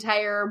eat the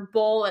entire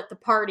bowl at the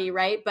party,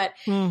 right? But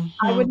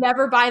I would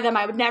never buy them.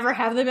 I would never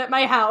have them at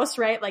my house,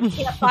 right? Like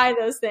can't buy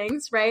those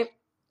things, right?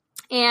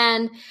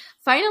 And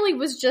finally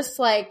was just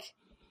like,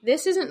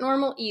 this isn't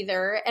normal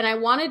either. And I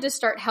wanted to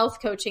start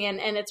health coaching.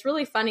 And it's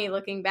really funny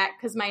looking back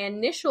because my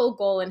initial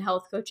goal in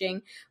health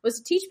coaching was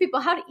to teach people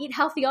how to eat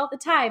healthy all the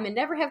time and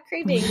never have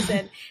cravings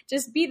and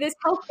just be this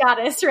health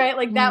goddess, right?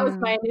 Like that was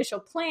my initial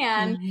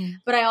plan.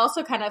 But I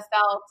also kind of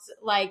felt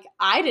like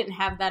I didn't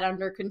have that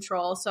under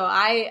control. So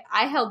I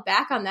held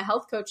back on the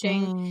health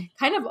coaching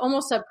kind of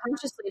almost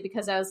subconsciously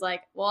because I was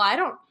like, well,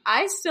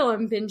 I still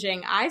am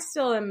binging. I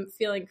still am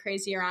feeling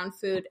crazy around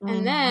food.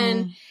 And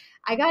then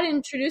I got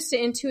introduced to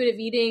intuitive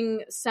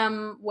eating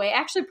some way,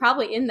 actually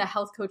probably in the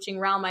health coaching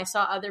realm. I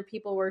saw other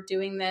people were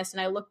doing this and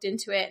I looked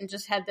into it and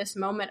just had this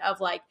moment of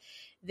like,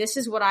 this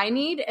is what I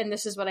need and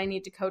this is what I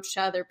need to coach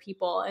to other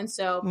people. And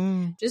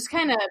so just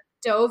kind of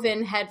dove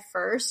in head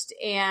first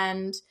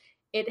and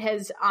it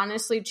has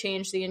honestly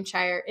changed the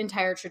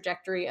entire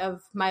trajectory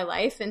of my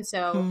life. And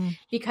so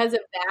because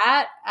of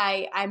that,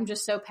 I'm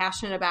just so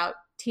passionate about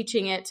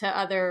teaching it to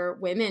other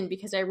women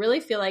because I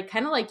really feel like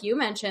kind of like you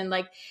mentioned,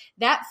 like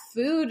that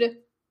food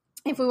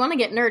if we want to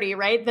get nerdy,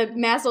 right, the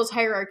Maslow's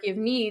hierarchy of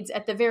needs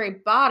at the very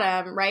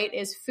bottom, right,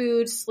 is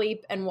food,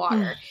 sleep, and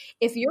water.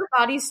 If your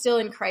body's still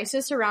in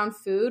crisis around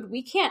food,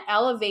 we can't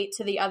elevate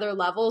to the other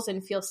levels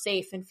and feel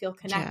safe and feel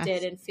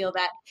connected and feel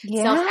that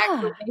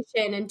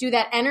self-actualization and do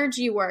that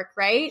energy work,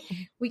 right?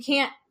 We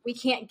can't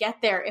get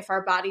there if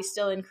our body's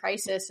still in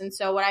crisis. And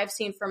so what I've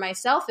seen for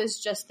myself is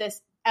just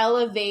this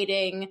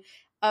elevating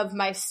of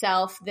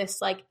myself, this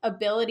like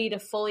ability to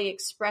fully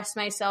express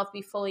myself,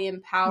 be fully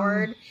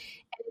empowered.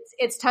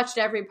 It's touched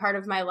every part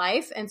of my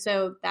life. And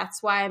so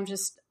that's why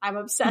I'm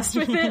obsessed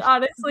with it,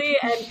 honestly.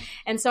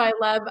 And so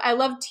I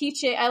love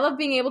teaching. I love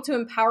being able to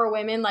empower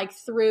women like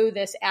through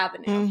this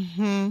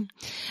avenue.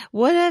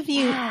 What have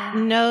you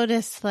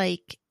noticed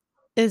like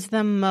is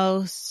the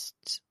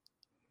most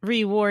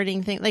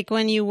rewarding thing? Like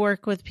when you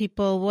work with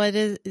people,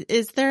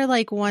 is there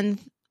like one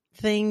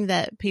thing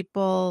that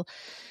people,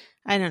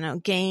 I don't know,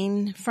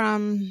 gain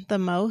from the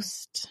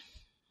most?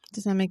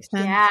 Does that make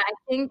sense? Yeah, I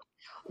think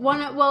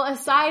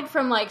aside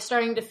from like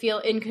starting to feel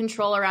in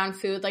control around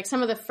food, like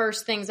some of the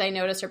first things I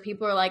notice are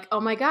people are like, oh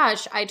my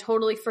gosh, I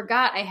totally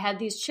forgot I had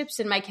these chips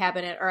in my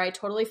cabinet, or I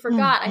totally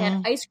forgot I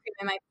had ice cream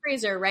in my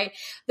freezer, right?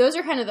 Those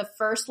are kind of the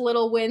first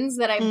little wins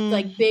that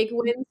like big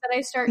wins that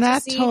I start to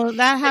see.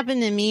 That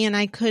happened to me and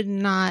I could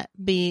not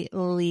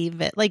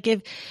believe it. Like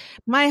if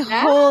my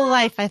whole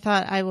life I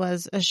thought I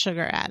was a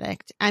sugar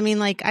addict. I mean,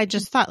 like I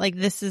just thought like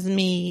this is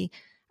me.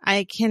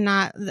 I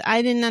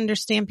didn't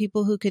understand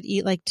people who could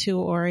eat like 2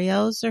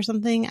 Oreos or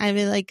something. I'd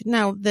be like,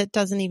 no, that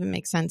doesn't even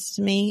make sense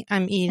to me.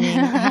 I'm eating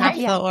half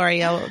the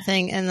Oreo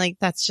thing. And like,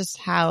 that's just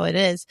how it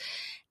is.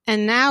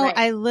 And now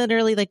I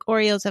literally like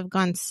Oreos have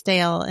gone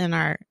stale in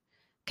our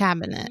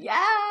cabinet.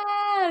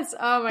 Yes.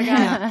 Oh my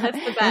God.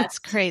 That's the best. That's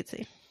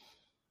crazy.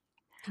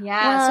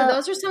 Yeah. So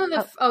those are some of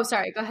the, oh,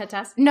 sorry. Go ahead,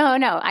 Tess. No.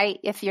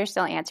 If you're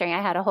still answering,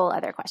 I had a whole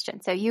other question.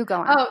 So you go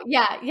on. Oh,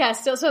 yeah.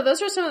 So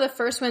those are some of the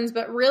first ones,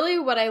 but really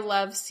what I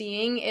love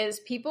seeing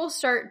is people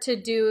start to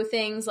do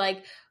things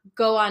like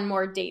go on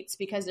more dates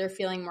because they're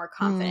feeling more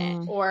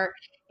confident or,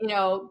 you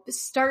know,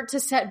 start to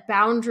set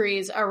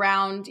boundaries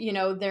around, you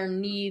know, their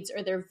needs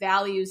or their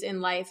values in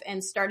life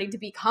and starting to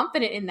be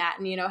confident in that.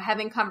 And, you know,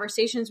 having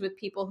conversations with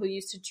people who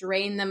used to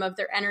drain them of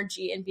their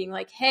energy and being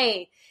like,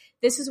 hey,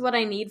 this is what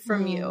I need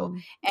from you,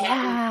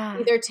 and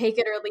either take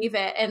it or leave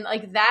it. And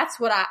like, that's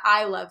what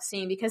I love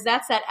seeing, because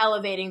that's that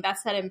elevating,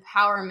 that's that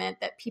empowerment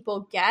that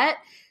people get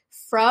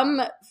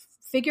from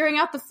figuring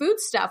out the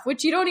food stuff,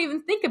 which you don't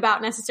even think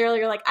about necessarily.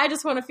 You're like, I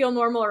just want to feel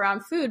normal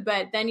around food.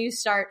 But then you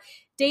start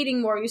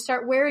dating more, you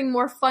start wearing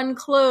more fun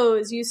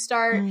clothes, you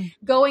start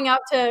going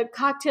out to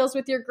cocktails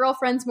with your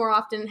girlfriends more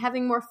often,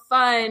 having more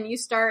fun. You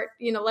start,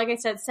 you know, like I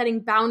said, setting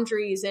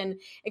boundaries and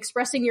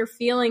expressing your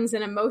feelings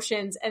and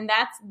emotions. And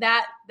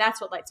that's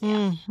what lights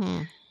me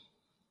up.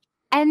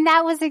 And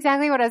that was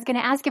exactly what I was going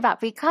to ask about,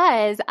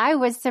 because I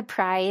was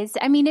surprised.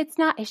 I mean, it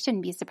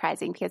shouldn't be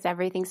surprising because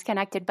everything's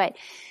connected, but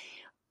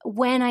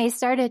when I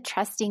started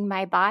trusting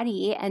my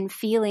body and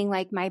feeling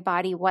like my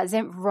body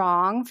wasn't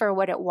wrong for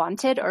what it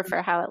wanted or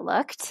for how it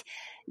looked,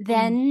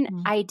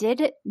 then I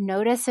did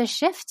notice a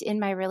shift in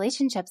my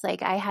relationships.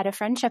 Like I had a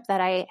friendship that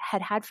I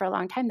had for a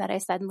long time that I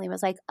suddenly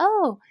was like,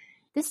 oh,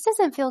 this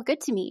doesn't feel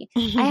good to me.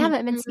 I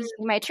haven't been speaking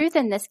my truth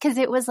in this, because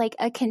it was like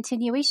a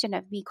continuation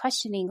of me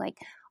questioning like,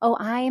 oh,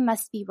 I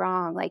must be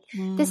wrong. Like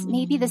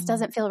maybe this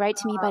doesn't feel right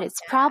to me, but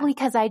it's probably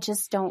because I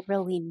just don't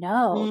really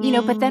know, you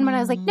know. But then when I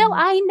was like, no,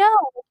 I know,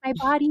 my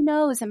body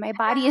knows and my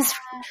body is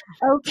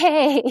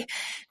okay,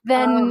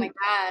 then oh my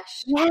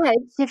gosh,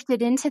 it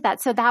shifted into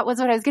that. So that was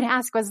what I was going to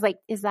ask, was like,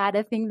 is that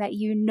a thing that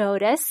you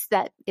notice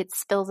that it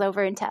spills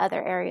over into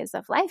other areas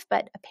of life?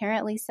 But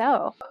apparently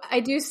so. I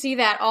do see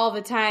that all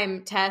the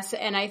time, Tess.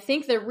 And I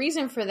think the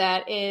reason for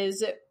that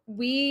is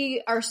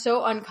we are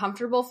so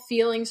uncomfortable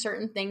feeling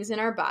certain things in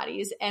our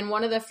bodies. And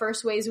one of the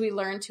first ways we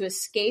learn to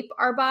escape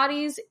our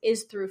bodies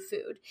is through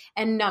food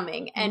and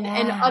numbing and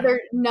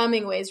other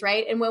numbing ways,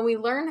 right? And when we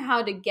learn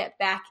how to get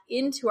back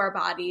into our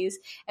bodies,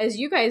 as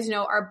you guys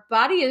know, our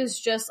body is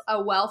just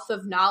a wealth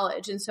of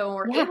knowledge. And so when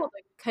we're able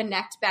to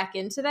connect back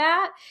into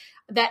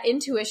that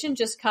intuition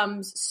just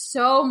comes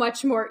so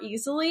much more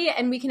easily,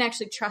 and we can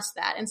actually trust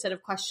that instead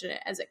of question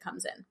it as it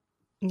comes in.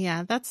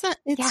 Yeah,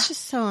 it's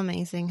just so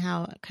amazing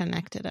how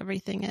connected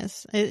everything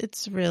is.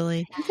 It's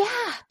really.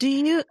 Yeah. Do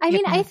you? I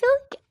mean, I feel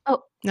like,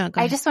 no,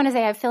 go I ahead. just want to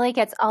say, I feel like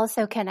it's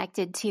also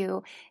connected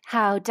to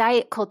how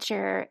diet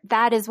culture,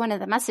 that is one of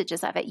the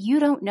messages of it.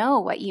 You don't know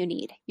what you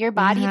need. Your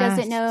body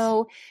doesn't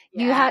know.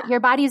 Your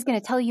body is going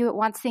to tell you it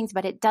wants things,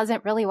 but it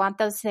doesn't really want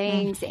those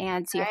things.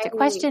 And so you have to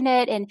question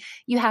it, and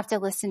you have to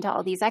listen to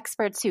all these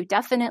experts who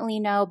definitely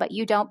know, but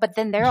you don't. But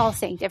then they're all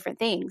saying different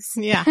things.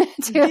 Yeah.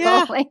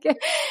 too. Like,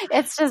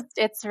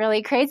 it's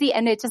really crazy.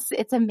 And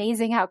it's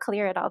amazing how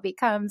clear it all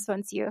becomes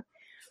once you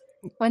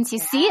once you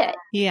see it.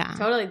 Yeah.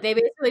 Totally. They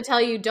basically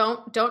tell you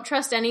don't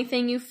trust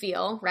anything you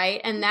feel,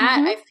 right? And that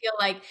I feel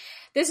like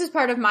this is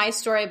part of my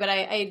story, but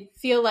I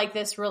feel like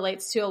this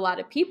relates to a lot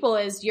of people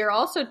is you're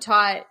also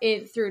taught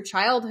it through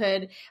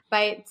childhood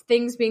by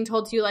things being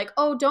told to you like,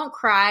 oh, don't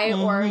cry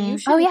or you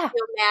shouldn't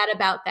feel mad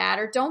about that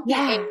or don't be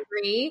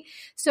angry.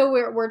 So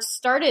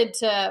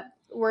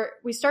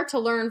we start to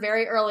learn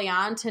very early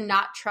on to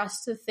not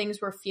trust the things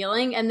we're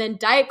feeling. And then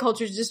diet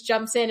culture just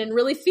jumps in and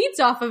really feeds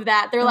off of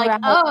that. They're like,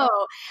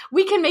 oh,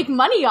 we can make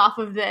money off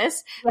of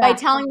this by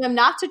telling them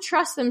not to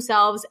trust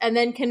themselves and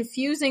then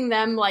confusing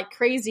them like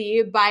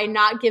crazy by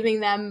not giving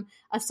them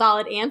a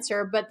solid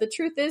answer. But the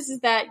truth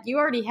is that you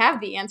already have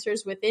the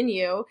answers within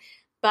you.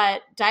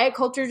 But diet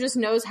culture just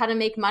knows how to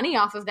make money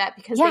off of that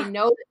because they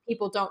know that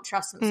people don't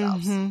trust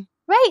themselves.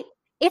 Right.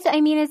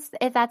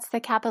 If that's the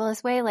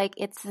capitalist way, like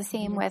it's the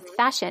same with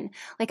fashion.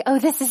 Like, oh,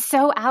 this is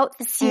so out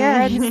this year.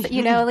 And,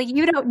 you know, like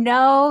you don't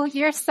know,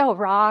 you're so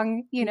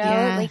wrong, you know,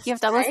 like you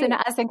have to listen to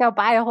us and go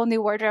buy a whole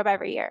new wardrobe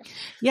every year.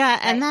 Yeah.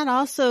 And that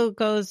also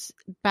goes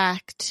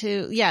back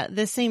to,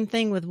 the same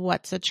thing with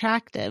what's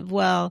attractive.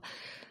 Well,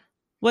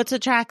 what's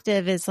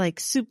attractive is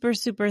like super,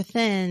 super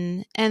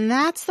thin. And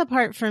that's the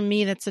part for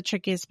me that's the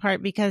trickiest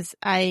part because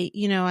I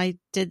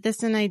did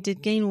this and I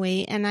did gain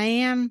weight and I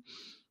am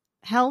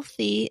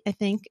healthy, I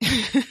think.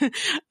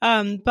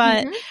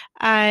 But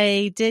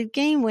I did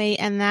gain weight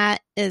and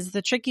that is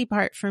the tricky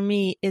part for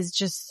me is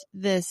just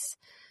this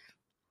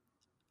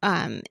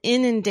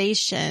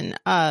inundation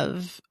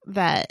of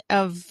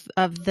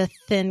the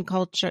thin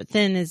culture.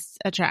 Thin is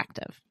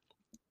attractive.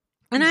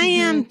 And I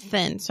am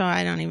thin, so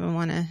I don't even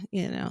want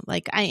to,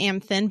 like I am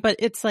thin, but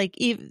it's like,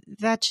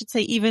 that should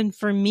say even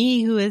for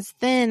me who is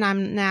thin,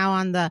 I'm now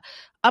on the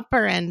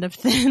upper end of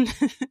thin.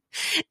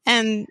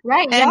 and so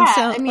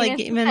I mean, like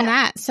even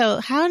that.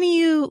 So how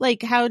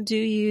do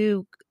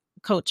you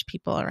coach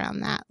people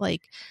around that?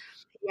 Like,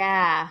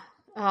 yeah.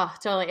 Oh,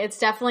 totally. It's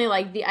definitely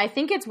like I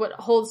think it's what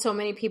holds so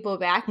many people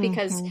back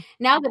because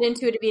now that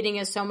intuitive eating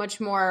is so much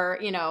more,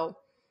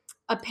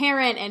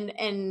 apparent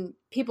and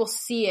people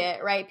see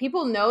it, right?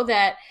 People know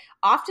that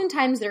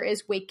oftentimes there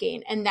is weight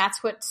gain and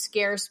that's what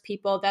scares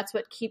people. That's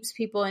what keeps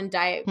people in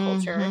diet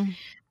culture.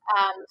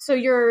 So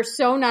you're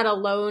so not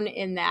alone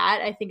in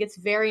that. I think it's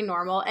very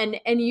normal.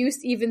 And you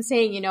even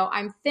saying,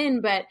 I'm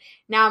thin, but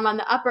now I'm on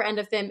the upper end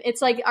of thin.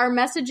 It's like the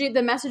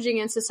messaging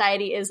in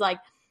society is like,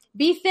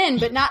 be thin,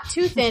 but not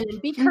too thin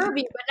and be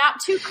curvy, but not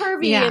too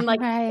curvy. Yeah. And like,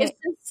 it's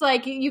just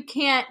like, you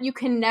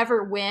can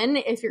never win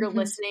if you're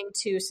listening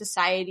to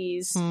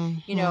society's,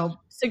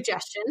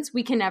 suggestions.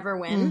 We can never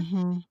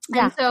win.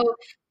 And so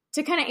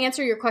to kind of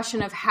answer your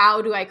question of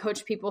how do I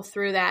coach people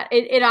through that,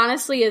 it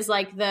honestly is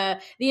like the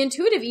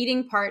intuitive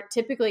eating part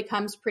typically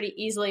comes pretty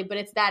easily, but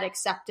it's that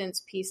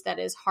acceptance piece that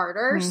is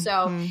harder.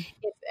 So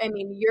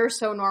you're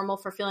so normal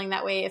for feeling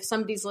that way. If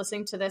somebody's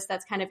listening to this,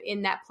 that's kind of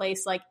in that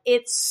place, like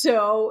it's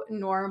so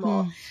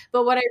normal.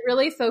 But what I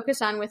really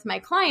focus on with my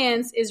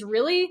clients is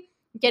really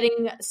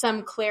getting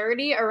some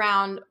clarity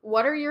around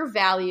what are your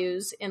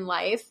values in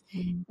life,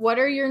 what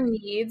are your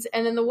needs,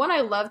 and then the one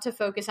I love to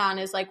focus on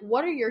is like,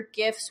 what are your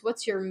gifts,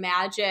 what's your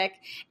magic,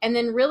 and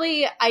then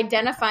really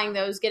identifying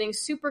those, getting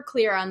super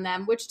clear on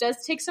them, which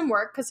does take some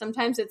work because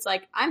sometimes it's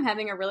like, I'm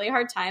having a really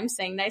hard time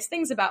saying nice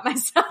things about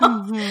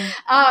myself.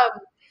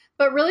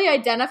 But really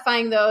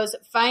identifying those,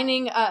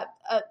 finding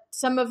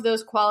some of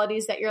those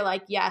qualities that you're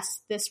like,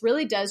 yes, this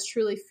really does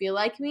truly feel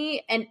like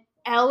me, and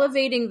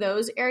elevating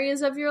those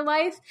areas of your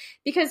life.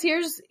 Because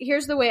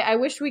here's the way I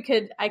wish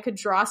I could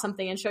draw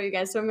something and show you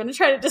guys. So I'm going to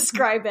try to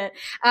describe it.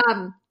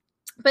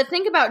 But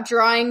think about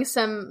drawing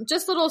some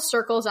just little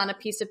circles on a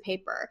piece of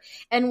paper.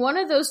 And one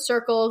of those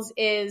circles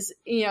is,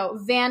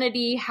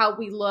 vanity, how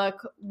we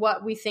look,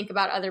 what we think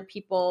about other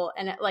people,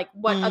 and like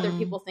what other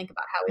people think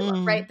about how we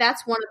look, right?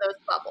 That's one of those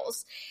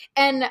bubbles.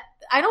 And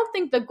I don't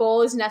think the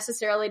goal is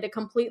necessarily to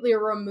completely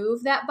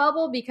remove that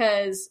bubble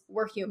because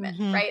we're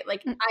human, right?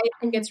 Like I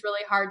think it's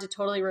really hard to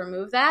totally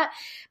remove that.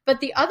 But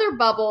the other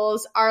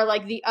bubbles are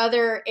like the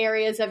other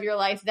areas of your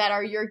life that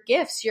are your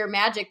gifts, your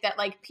magic, that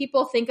like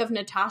people think of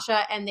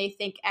Natasha and they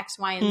think X,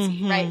 Y, and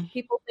Z, right?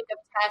 People think of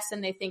Tess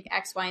and they think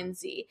X, Y, and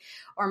Z,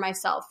 or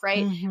myself,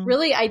 right?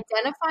 Really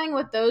identifying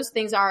what those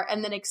things are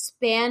and then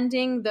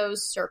expanding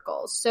those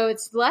circles. So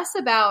it's less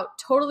about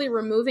totally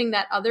removing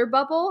that other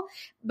bubble,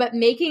 but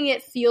making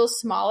it feel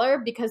smaller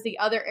because the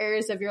other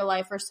areas of your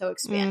life are so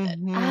expanded.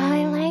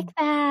 I like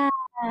that.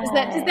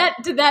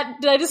 Did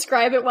I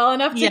describe it well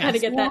enough to kind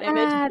of get that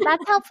image?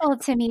 That's helpful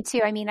to me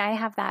too. I mean, I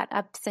have that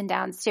ups and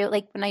downs too.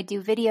 Like when I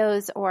do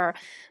videos or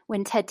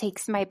when Ted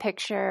takes my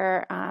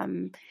picture,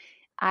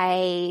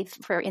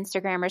 for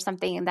Instagram or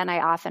something, and then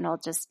I often will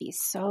just be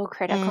so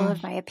critical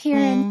of my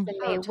appearance and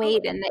my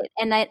weight, and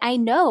I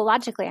know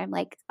logically I'm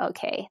like,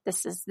 okay,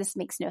 this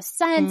makes no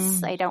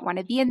sense. I don't want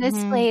to be in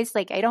this place.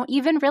 Like I don't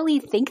even really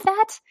think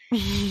that.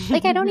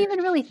 Like I don't even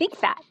really think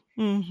that.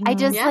 I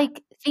just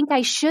like think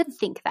I should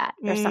think that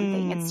or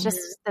something. It's just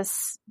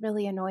this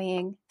really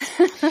annoying,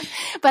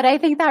 but I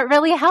think that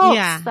really helps.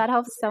 Yeah. That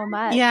helps so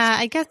much. Yeah.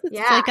 I guess it's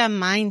like a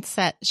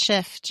mindset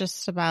shift,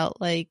 just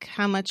about like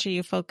how much are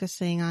you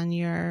focusing on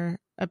your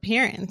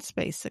appearance,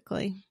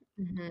 basically.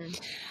 Mm-hmm.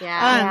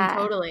 Yeah,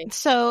 totally.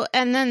 So,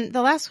 and then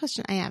the last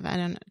question I have, I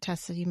don't know,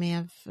 Tessa, you may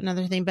have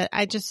another thing, but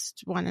I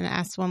just wanted to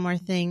ask one more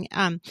thing,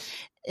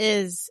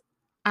 is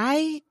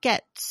I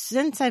get,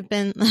 since I've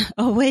been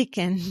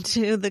awakened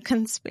to the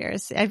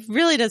conspiracy, it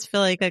really does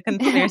feel like a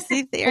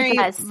conspiracy theory,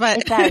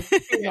 it does.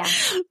 Yeah.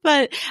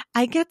 But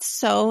I get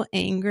so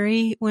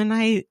angry when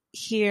I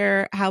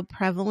hear how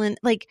prevalent,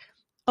 like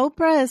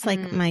Oprah is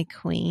like my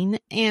queen,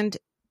 and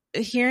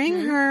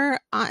hearing her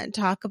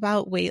talk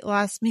about weight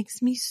loss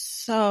makes me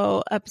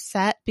so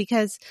upset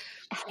because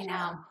I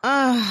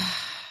know.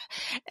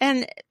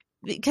 And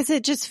because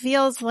it just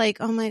feels like,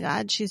 oh my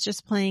God, she's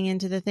just playing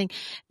into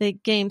the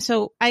game.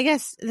 So I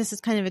guess this is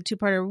kind of a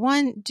two-parter.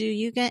 One, do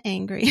you get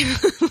angry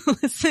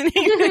listening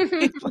to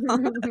people?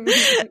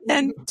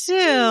 And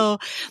two,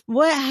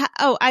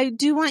 I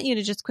do want you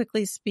to just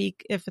quickly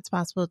speak, if it's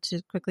possible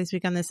to quickly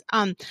speak on this,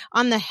 on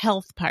the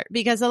health part,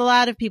 because a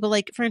lot of people,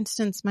 like for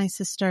instance, my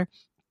sister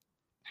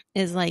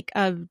is like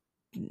a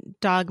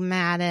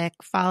dogmatic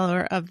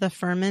follower of the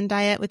Furman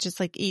diet, which is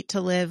like eat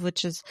to live,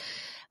 which is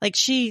like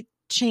she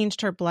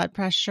changed her blood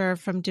pressure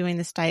from doing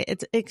this diet.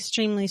 It's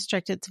extremely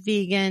strict. It's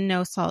vegan,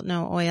 no salt,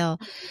 no oil.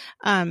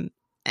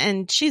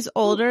 And she's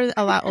older,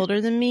 a lot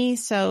older than me.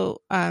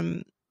 So,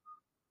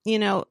 you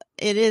know,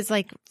 it is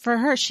like for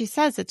her, she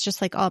says it's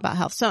just like all about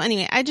health. So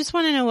anyway, I just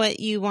want to know what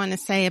you want to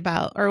say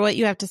about, or what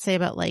you have to say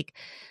about like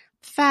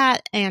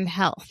fat and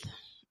health.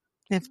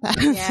 If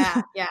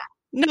that, yeah.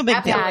 No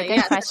big deal. Yeah,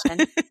 good question.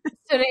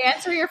 So to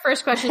answer your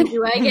first question,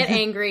 do I get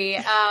angry?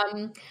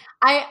 I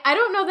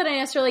don't know that I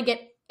necessarily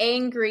get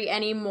angry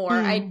anymore.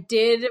 I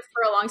did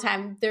for a long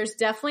time. There's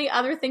definitely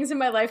other things in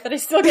my life that I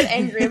still get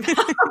angry about.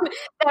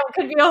 That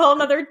could be a whole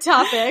nother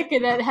topic,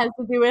 and that has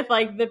to do with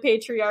like the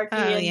patriarchy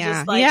and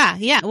just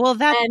like Well,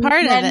 that's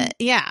part of it.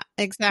 Yeah,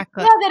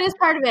 exactly. Yeah, that is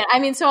part of it. I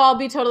mean, so I'll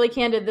be totally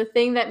candid. The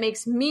thing that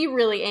makes me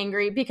really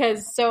angry,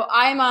 because so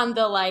I'm on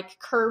the like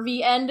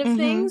curvy end of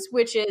things,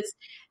 which is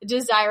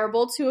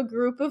desirable to a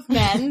group of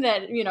men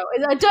that, you know,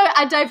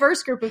 a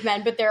diverse group of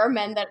men, but there are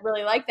men that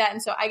really like that.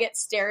 And so I get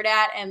stared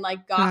at and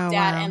like gawked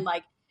at and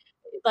like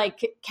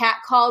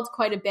catcalled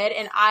quite a bit,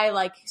 and I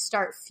like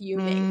start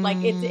fuming.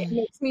 Like it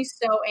makes me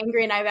so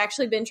angry, and I've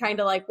actually been trying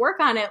to like work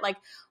on it. Like,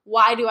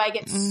 why do I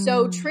get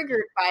so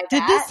triggered by that?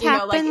 Did this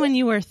happen like, when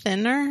you were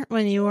thinner,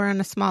 when you were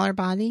in a smaller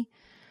body?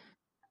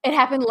 It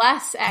happened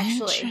less,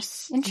 actually.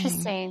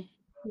 Interesting.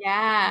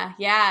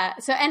 Yeah.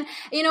 So, and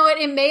you know,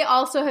 it may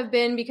also have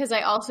been because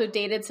I also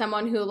dated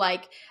someone who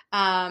like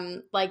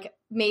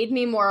made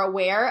me more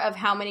aware of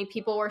how many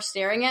people were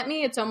staring at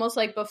me. It's almost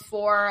like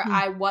before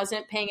I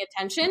wasn't paying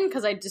attention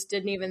because I just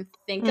didn't even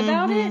think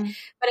about it.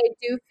 But I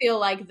do feel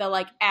like the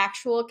like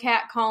actual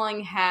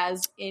catcalling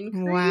has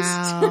increased.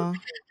 Wow.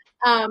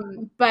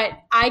 But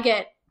I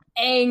get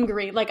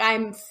angry, like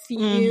I'm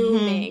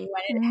fuming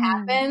when it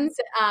happens.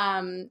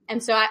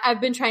 And so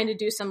I've been trying to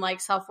do some like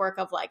self-work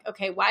of like,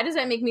 okay, why does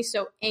that make me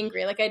so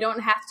angry? Like I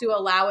don't have to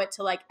allow it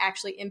to like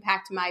actually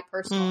impact my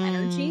personal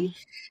energy.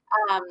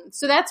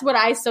 So that's what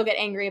I still get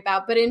angry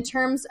about. But in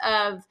terms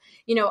of,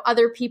 you know,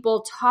 other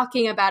people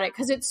talking about it,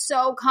 because it's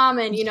so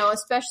common, you know,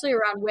 especially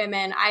around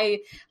women. I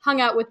hung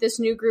out with this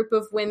new group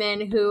of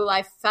women who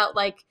I felt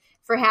like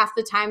for half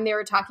the time they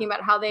were talking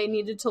about how they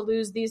needed to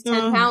lose these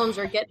 10 pounds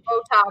or get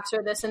Botox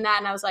or this and that.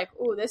 And I was like,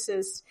 oh, this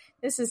is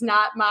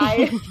not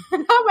my,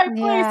 not my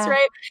place.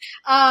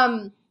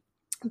 Right.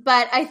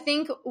 But I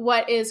think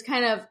what is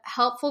kind of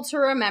helpful to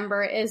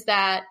remember is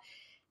that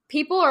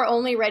people are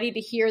only ready to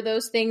hear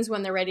those things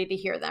when they're ready to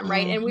hear them.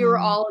 Right. And we were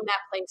all in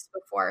that place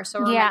before. So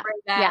remembering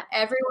that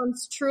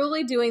everyone's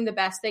truly doing the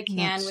best they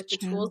can with the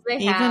tools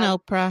they have. Even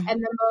Oprah.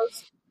 And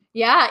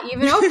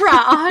even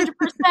Oprah,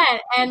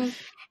 100%.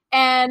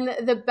 And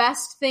the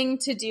best thing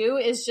to do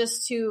is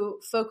just to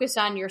focus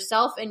on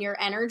yourself and your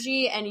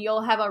energy, and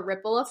you'll have a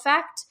ripple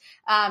effect.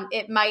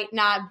 It might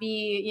not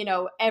be, you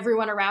know,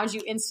 everyone around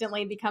you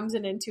instantly becomes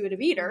an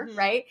intuitive eater,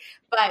 right?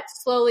 But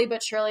slowly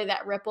but surely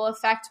that ripple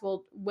effect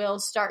will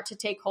start to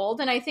take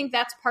hold. And I think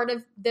that's part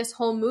of this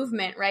whole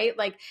movement, right?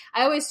 Like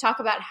I always talk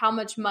about how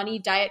much money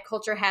diet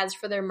culture has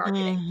for their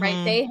marketing,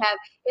 right?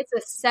 It's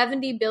a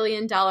 $70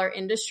 billion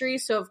industry.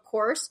 So of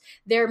course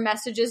their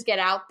messages get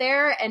out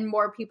there and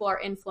more people are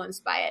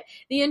influenced by it.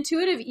 The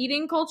intuitive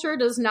eating culture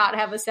does not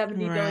have a $70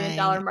 billion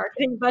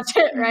marketing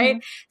budget,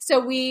 right? So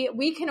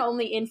we can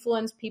only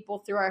influence people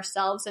through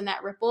ourselves and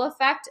that ripple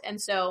effect. And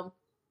so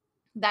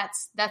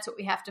that's what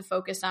we have to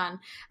focus on.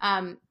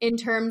 In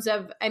terms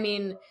of, I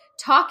mean,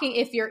 talking,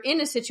 if you're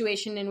in a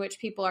situation in which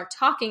people are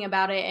talking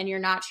about it and you're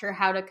not sure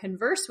how to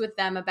converse with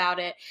them about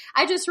it,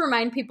 I just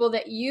remind people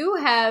that you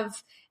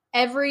have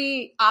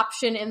every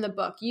option in the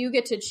book, you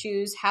get to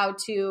choose how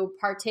to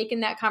partake in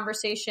that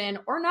conversation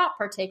or not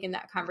partake in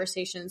that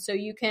conversation. So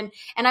you can,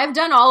 and I've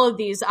done all of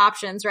these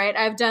options, right?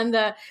 I've done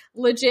the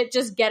legit,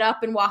 just get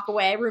up and walk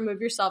away,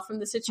 remove yourself from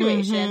the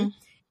situation.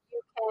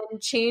 You can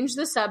change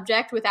the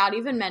subject without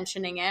even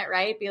mentioning it,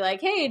 right? Be like,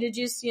 hey, did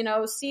you, see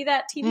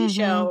that TV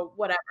show,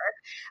 whatever.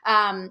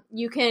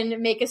 You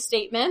can make a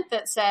statement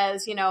that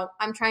says,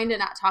 I'm trying to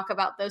not talk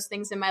about those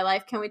things in my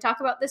life. Can we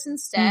talk about this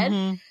instead?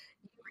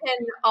 Can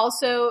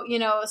also,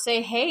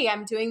 say, hey,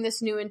 I'm doing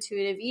this new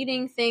intuitive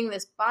eating thing,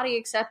 this body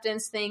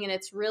acceptance thing, and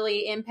it's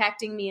really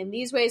impacting me in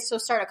these ways. So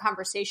start a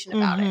conversation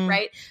about it,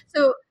 right?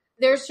 So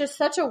there's just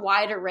such a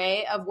wide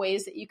array of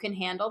ways that you can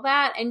handle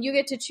that, and you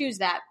get to choose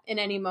that in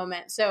any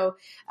moment. So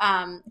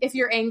if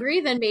you're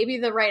angry, then maybe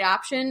the right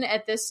option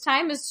at this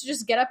time is to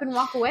just get up and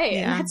walk away,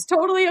 and that's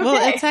totally okay.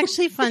 Well, it's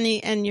actually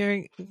funny, and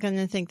you're going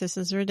to think this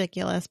is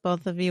ridiculous,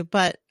 both of you,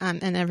 but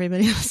and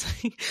everybody else.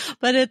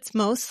 But it's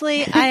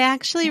mostly, I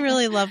actually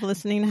really love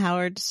listening to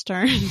Howard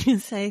Stern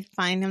because I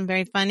find him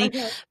very funny.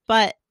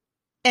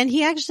 And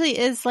he actually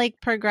is like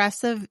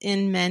progressive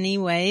in many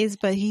ways,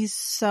 but he's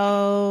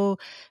so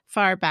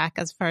far back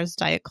as far as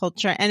diet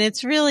culture. And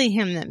it's really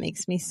him that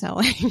makes me so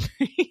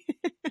angry.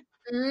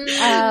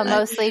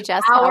 Mostly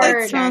just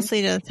Howard. It's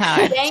mostly just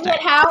Howard. Dang it,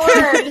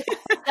 Howard.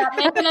 Stop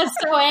making us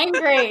so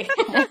angry.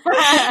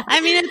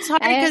 I mean, it's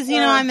hard because,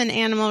 I'm an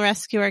animal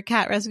rescuer,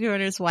 cat rescuer,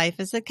 and his wife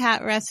is a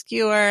cat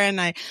rescuer.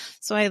 And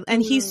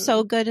he's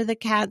so good at the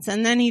cats.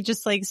 And then he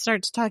just like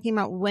starts talking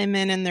about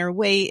women and their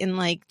weight and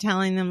like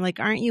telling them like,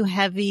 aren't you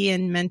heavy?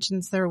 And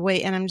mentions their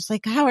weight. And I'm just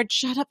like, Howard,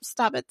 shut up.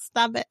 Stop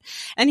it.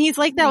 And he's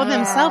like that with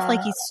himself.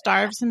 Like he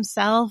starves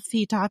himself.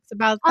 He talks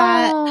about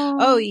that.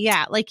 Oh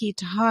yeah. Like he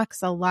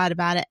talks a lot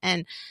about it.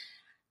 And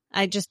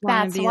I just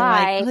want to be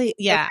like, please,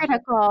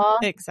 critical.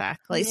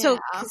 Exactly. Yeah.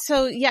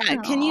 So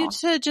can you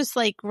just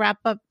like wrap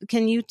up,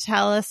 can you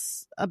tell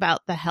us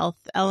about the health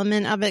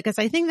element of it? Because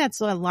I think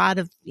that's a lot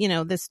of,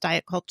 this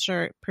diet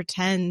culture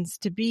pretends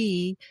to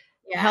be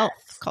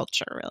health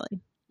culture,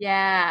 really.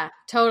 Yeah,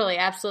 totally.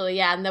 Absolutely.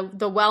 Yeah. And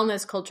the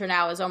wellness culture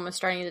now is almost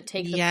starting to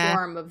take the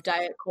form of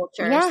diet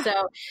culture. Yeah.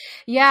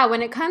 So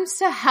when it comes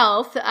to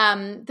health,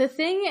 the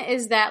thing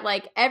is that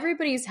like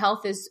everybody's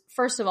health is,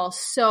 first of all,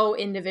 so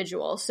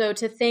individual. So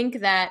to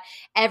think that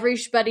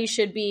everybody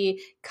should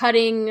be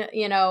cutting,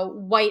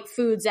 white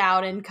foods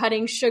out and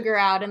cutting sugar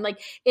out, and like,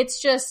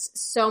 it's just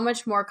so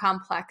much more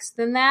complex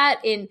than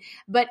that,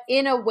 but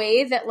in a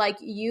way that like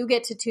you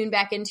get to tune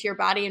back into your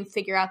body and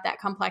figure out that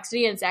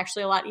complexity. And it's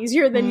actually a lot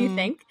easier than you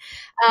think.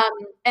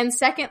 And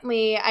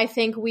secondly, I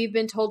think we've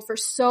been told for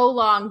so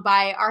long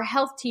by our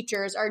health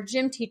teachers, our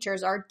gym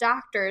teachers, our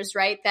doctors,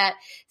 right, that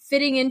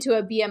fitting into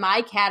a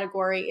BMI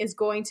category is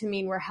going to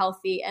mean we're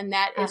healthy. And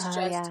that is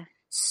just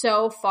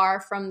so far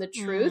from the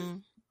truth.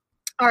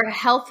 Our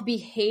health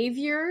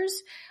behaviors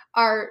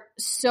are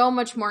so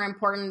much more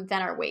important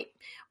than our weight.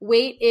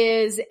 Weight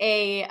is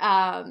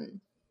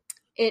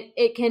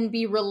it can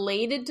be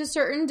related to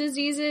certain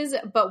diseases,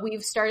 but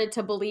we've started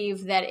to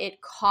believe that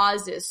it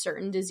causes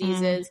certain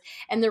diseases.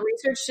 And the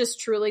research just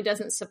truly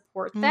doesn't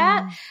support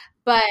that.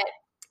 But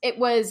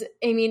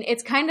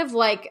it's kind of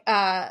like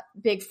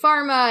big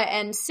pharma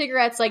and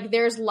cigarettes. Like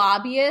there's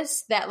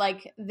lobbyists that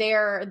like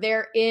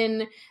they're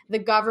in the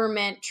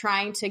government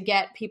trying to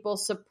get people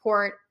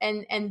support,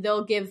 and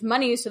they'll give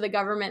money. So the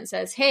government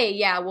says,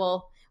 hey,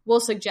 we'll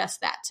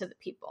suggest that to the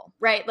people,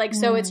 right? Like,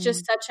 so it's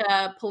just such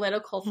a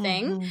political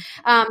thing.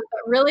 But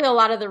really a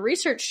lot of the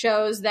research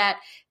shows that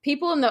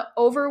people in the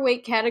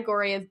overweight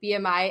category of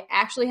BMI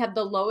actually have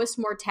the lowest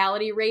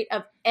mortality rate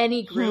of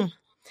any group.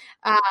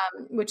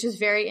 Which is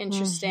very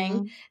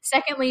interesting.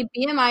 Secondly,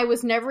 BMI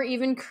was never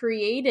even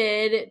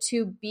created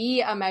to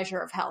be a measure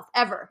of health,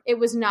 ever. It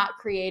was not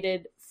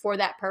created for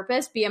that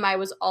purpose. BMI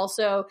was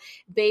also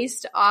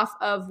based off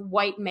of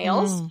white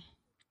males.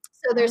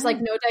 So there's like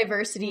no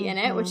diversity in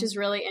it, which is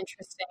really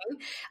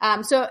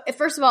interesting. So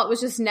first of all, it was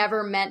just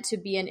never meant to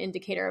be an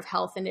indicator of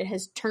health, and it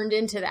has turned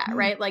into that,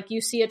 right? Like you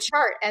see a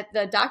chart at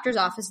the doctor's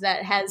office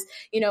that has,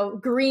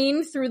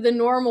 green through the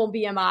normal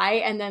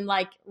BMI and then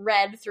like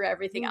red through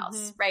everything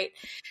else, right?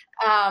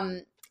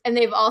 And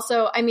they've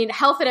also,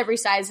 health at every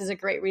size is a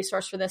great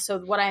resource for this. So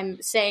what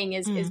I'm saying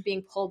is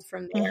being pulled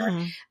from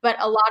there. But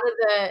a lot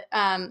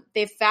of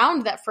they've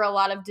found that for a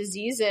lot of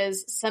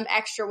diseases, some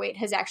extra weight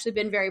has actually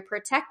been very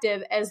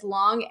protective as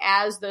long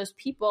as those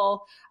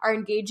people are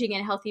engaging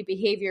in healthy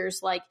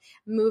behaviors like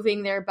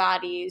moving their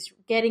bodies,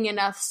 getting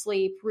enough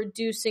sleep,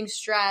 reducing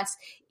stress,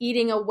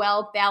 eating a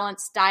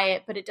well-balanced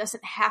diet, but it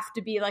doesn't have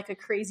to be like a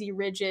crazy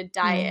rigid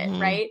diet,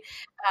 right?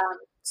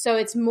 So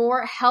it's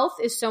more, health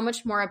is so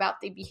much more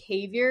about the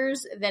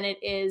behaviors than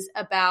it is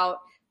about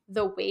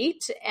the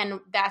weight.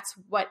 And that's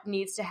what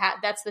needs to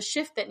happen. That's the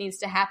shift that needs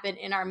to happen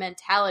in our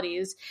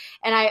mentalities.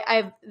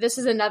 And this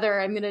is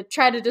another, I'm going to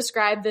try to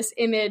describe this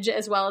image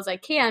as well as I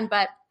can,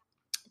 but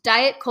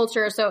diet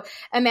culture. So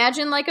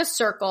imagine like a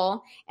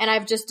circle, and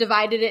I've just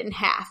divided it in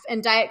half.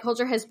 And diet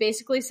culture has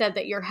basically said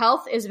that your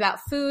health is about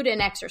food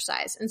and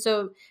exercise. And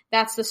so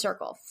that's the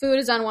circle. Food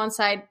is on one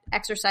side,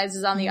 exercise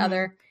is on the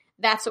other.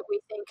 that's what we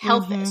think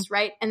health is,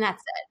 right? And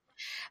that's it.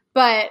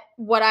 But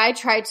what I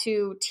try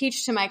to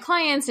teach to my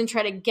clients and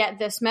try to get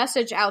this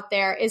message out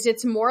there is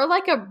it's more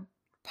like a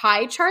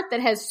pie chart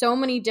that has so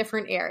many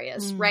different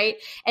areas, right?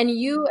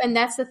 And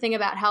that's the thing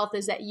about health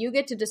is that you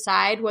get to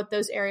decide what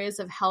those areas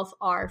of health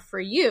are for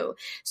you.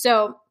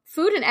 So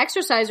food and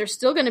exercise are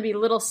still going to be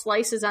little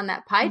slices on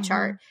that pie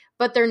chart,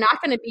 but they're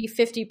not going to be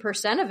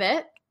 50% of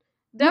it.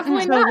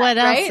 Definitely not. So what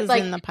else right? is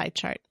like, in the pie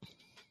chart?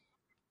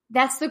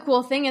 That's the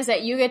cool thing is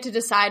that you get to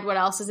decide what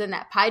else is in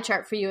that pie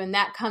chart for you. And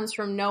that comes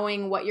from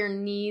knowing what your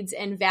needs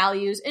and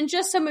values and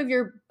just some of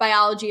your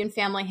biology and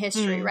family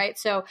history, right?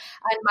 So on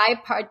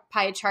my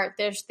pie chart,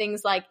 there's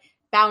things like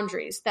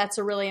boundaries. That's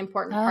a really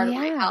important part of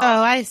my health.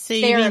 Oh, I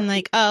see. Therapy. You mean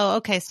like, oh,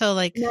 okay. So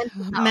like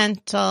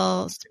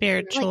mental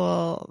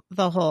spiritual, like,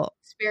 the whole.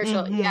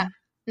 Spiritual, yeah.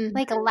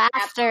 Like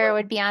laughter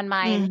would be on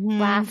mine.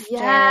 Laughter.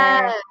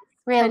 Yes.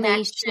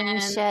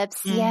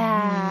 Relationships.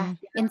 Yeah.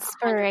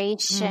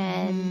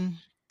 Inspiration.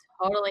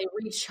 Totally.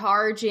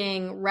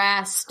 Recharging,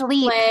 rest,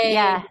 sleep, play.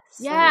 Yeah.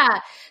 Yeah.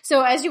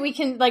 So we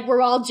can, like,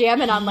 we're all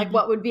jamming on like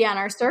what would be on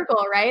our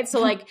circle, right? So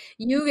like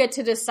you get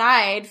to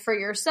decide for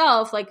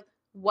yourself, like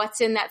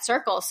what's in that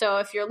circle. So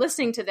if you're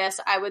listening to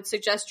this, I would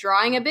suggest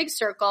drawing a big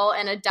circle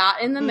and a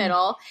dot in the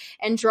middle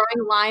and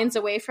drawing lines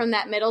away from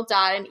that middle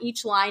dot. And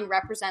each line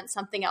represents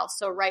something else.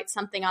 So write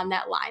something on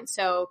that line.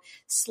 So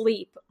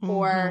sleep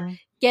or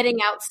getting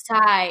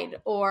outside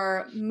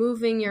or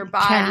moving your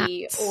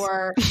body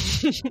or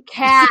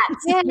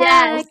cats.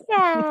 Yes.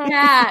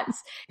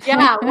 Cats.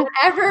 Yeah.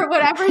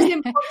 Whatever's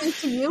important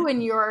to you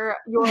in your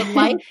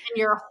life and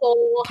your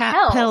whole cat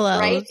health, pillows.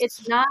 right?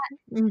 It's not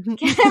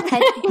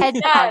head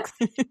dogs.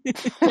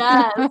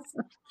 Yes.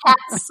 Cat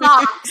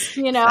socks,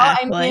 you know,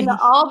 Exactly. I mean,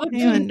 all the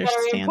things that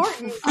are understand.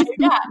 important.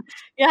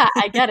 Yeah,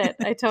 I get it.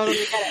 I totally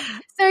get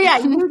it. So yeah,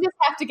 you just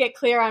have to get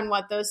clear on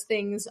what those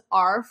things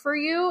are for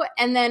you.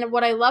 And then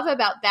what I love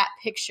about that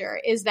picture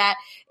is that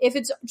if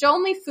it's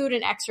only food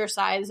and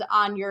exercise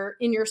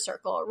in your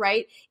circle,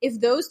 right? If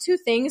those two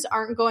things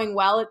aren't going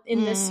well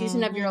in this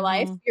season of your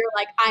life, you're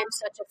like, I'm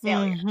such a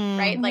failure,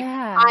 right? Like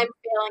I'm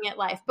failing at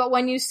life. But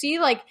when you see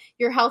like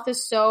your health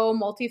is so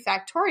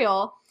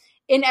multifactorial,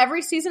 in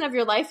every season of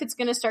your life, it's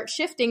going to start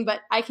shifting, but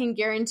I can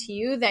guarantee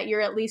you that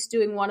you're at least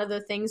doing one of the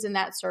things in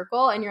that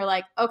circle. And you're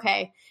like,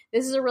 okay,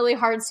 this is a really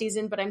hard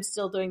season, but I'm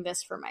still doing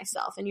this for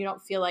myself. And you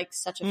don't feel like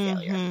such a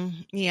failure.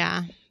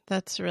 Yeah,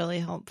 that's really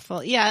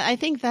helpful. Yeah, I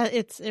think that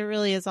it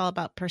really is all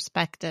about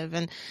perspective.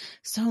 And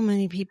so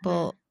many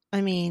people,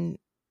 we're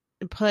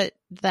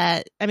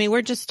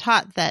just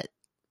taught that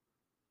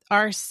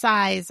our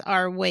size,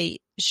 our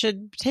weight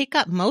should take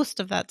up most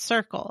of that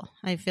circle.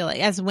 I feel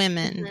like as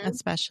women,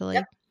 especially.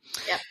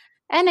 Yep.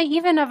 And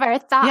even of our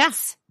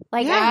thoughts.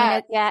 Like,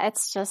 Yeah.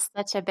 It's just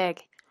such a big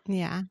thing.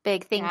 Yeah.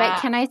 But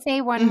can I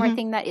say one more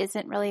thing that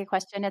isn't really a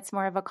question? It's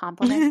more of a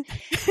compliment.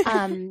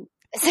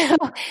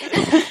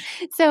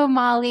 So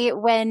Molly,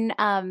 when,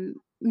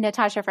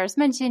 Natasha first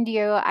mentioned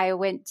you, I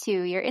went to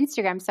your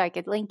Instagram so I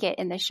could link it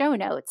in the show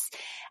notes.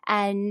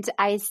 And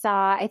I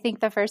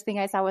think the first thing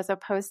I saw was a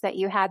post that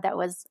you had that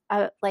was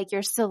like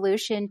your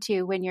solution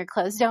to when your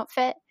clothes don't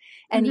fit.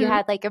 And you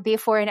had like a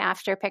before and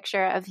after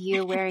picture of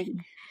you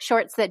wearing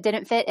shorts that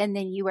didn't fit and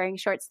then you wearing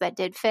shorts that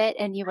did fit.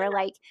 And you were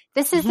like,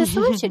 this is the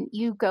solution.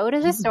 You go to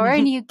the store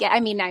and you get,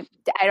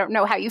 I don't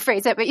know how you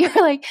phrase it, but you're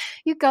like,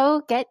 you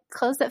go get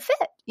clothes that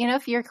fit. You know,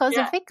 if your clothes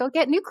don't fit, go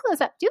get new clothes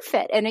that do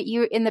fit. And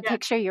in the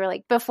picture, you were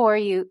like, before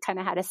you kind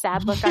of had a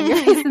sad look on your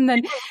face. And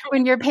then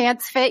when your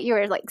pants fit, you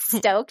were like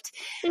stoked.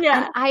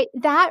 Yeah. And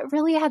that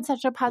really had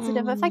such a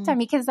positive effect on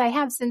me because I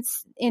have,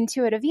 since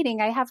intuitive eating,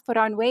 I have put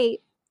on weight.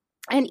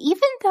 And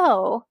even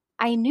though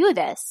I knew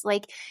this,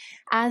 like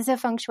as a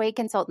feng shui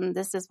consultant,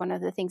 this is one of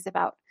the things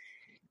about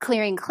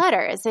clearing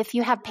clutter is if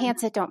you have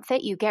pants that don't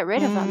fit, you get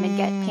rid of them and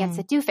get pants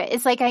that do fit.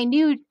 It's like I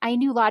knew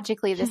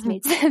logically this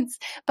made sense,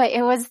 but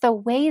it was the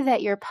way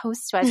that your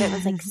post was. It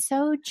was like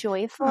so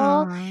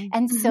joyful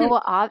and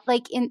so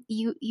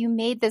you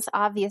made this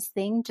obvious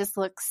thing just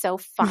look so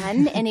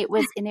fun, and it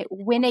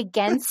went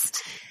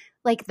against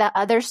like the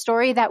other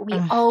story that we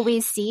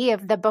always see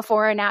of the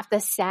before and after,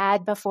 the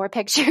sad before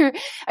picture.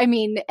 And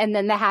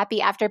then the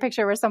happy after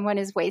picture where someone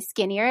is way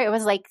skinnier. It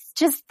was like,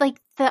 just like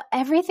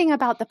everything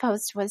about the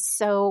post was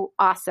so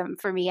awesome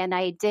for me. And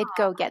I did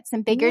go get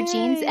some bigger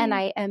jeans, and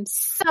I am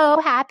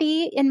so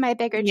happy in my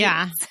bigger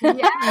jeans. Oh,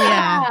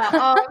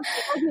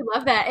 I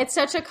love that. It's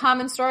such a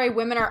common story.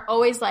 Women are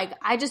always like,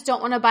 I just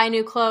don't want to buy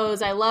new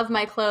clothes. I love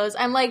my clothes.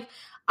 I'm like,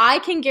 I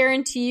can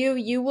guarantee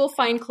you will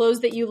find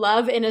clothes that you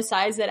love in a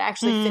size that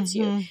actually fits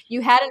you.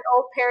 You had an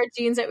old pair of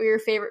jeans that were your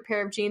favorite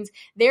pair of jeans.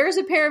 There's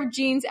a pair of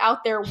jeans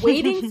out there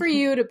waiting for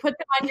you to put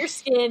them on your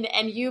skin,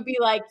 and you be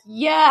like,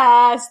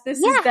 yes, this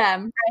is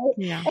them. Right?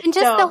 Yeah. And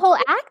just the whole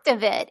act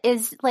of it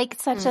is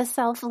like such a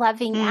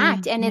self-loving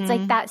act. And it's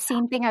like that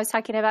same thing I was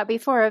talking about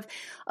before of,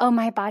 oh,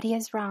 my body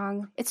is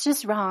wrong. It's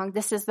just wrong.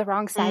 This is the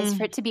wrong size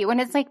for it to be.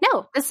 When it's like,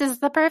 no, this is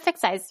the perfect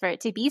size for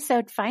it to be.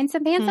 So find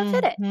some pants that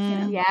fit it. You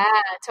know? Yeah,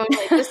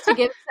 totally. just to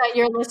give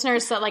your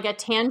listeners like a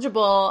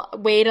tangible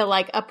way to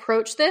like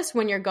approach this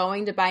when you're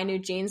going to buy new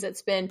jeans,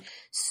 that's been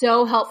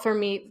so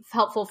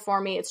helpful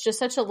for me. It's just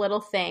such a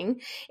little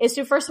thing, is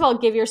to first of all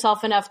give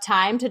yourself enough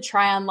time to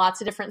try on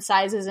lots of different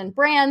sizes and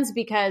brands,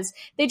 because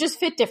they just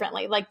fit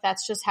differently. Like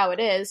that's just how it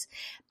is.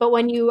 But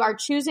when you are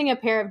choosing a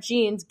pair of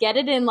jeans, get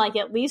it in like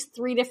at least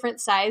 3 different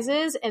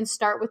sizes and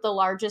start with the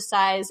largest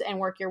size and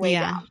work your way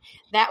down.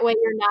 That way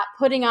you're not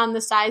putting on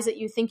the size that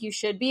you think you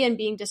should be and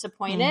being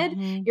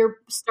disappointed. You're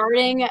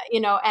starting,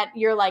 at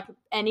your like,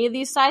 any of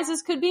these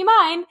sizes could be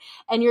mine.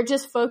 And you're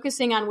just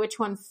focusing on which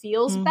one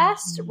feels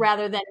best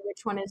rather than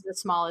which one is the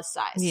smallest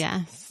size.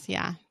 Yes.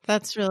 Yeah.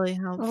 That's really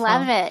helpful.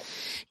 Love it.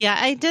 Yeah.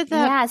 I did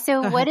that. Yeah.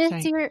 So go what ahead,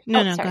 is sorry. your,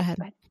 No, sorry, go ahead.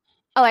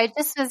 Oh, I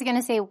just was going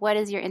to say, what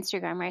is your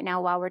Instagram right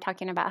now while we're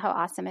talking about how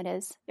awesome it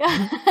is?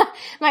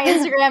 My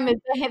Instagram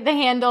is the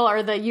handle,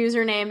 or the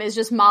username is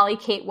just Molly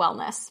Kate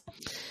Wellness.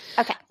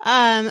 Okay.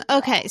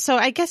 Okay. So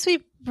I guess we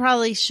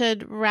probably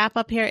should wrap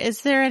up here.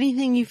 Is there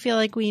anything you feel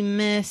like we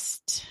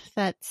missed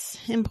that's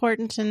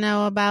important to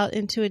know about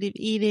intuitive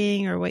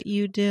eating or what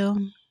you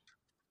do?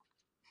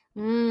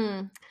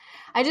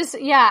 I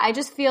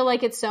just feel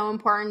like it's so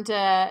important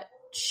to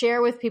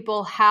share with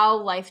people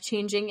how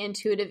life-changing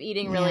intuitive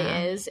eating really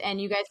is.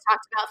 And you guys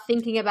talked about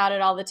thinking about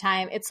it all the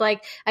time. It's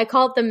like, I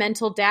call it the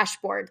mental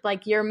dashboard.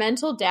 Like your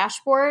mental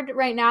dashboard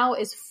right now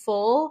is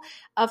full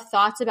of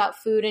thoughts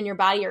about food in your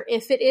body, or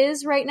if it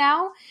is right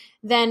now,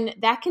 then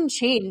that can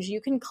change.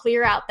 You can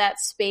clear out that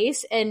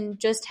space and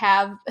just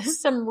have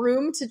some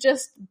room to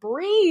just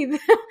breathe.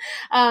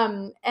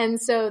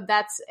 And so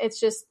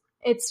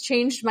it's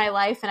changed my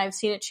life, and I've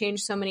seen it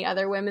change so many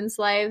other women's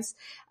lives.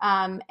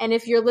 And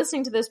if you're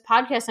listening to this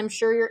podcast, I'm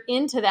sure you're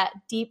into that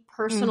deep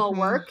personal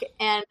work,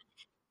 and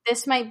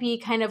this might be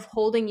kind of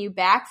holding you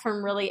back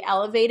from really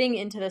elevating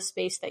into the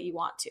space that you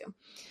want to.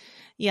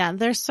 Yeah,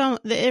 there is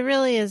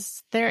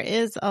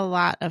a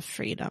lot of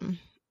freedom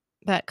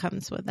that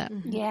comes with it.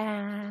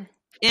 Yeah.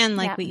 And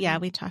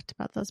we talked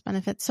about those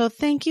benefits. So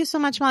thank you so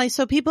much, Molly.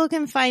 So people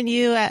can find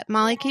you at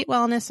Molly Kate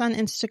Wellness on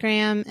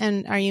Instagram.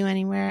 And are you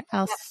anywhere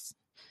else?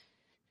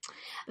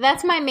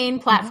 That's my main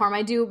platform.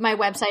 My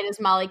website is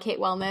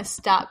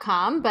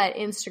mollykatewellness.com, but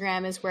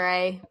Instagram is where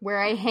I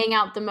hang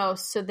out the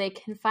most, so they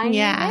can find me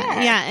there.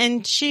 Yeah.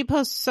 And she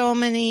posts so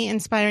many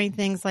inspiring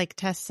things, like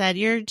Tess said.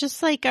 You're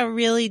just like a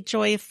really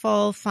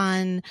joyful,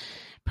 fun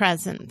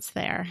presence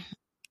there.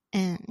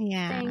 And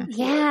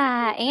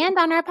and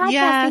on our podcast.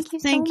 Yes,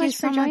 thank you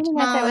so much for joining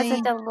us. Molly. It was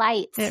a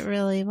delight. It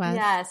really was.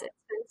 Yes, it's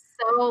been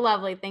so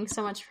lovely. Thanks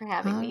so much for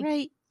having me. All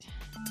right.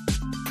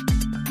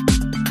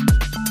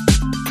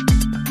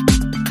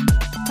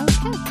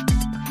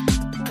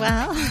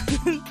 Well,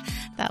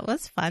 that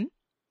was fun.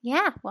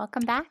 Yeah.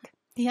 Welcome back.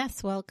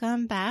 Yes,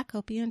 welcome back.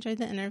 Hope you enjoyed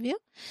the interview.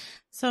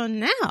 So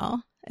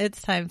now it's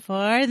time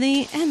for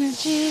the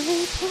energy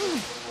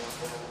report.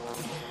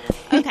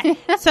 Okay.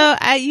 So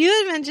you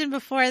had mentioned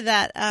before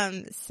that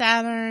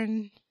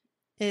Saturn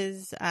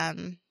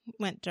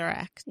went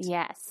direct.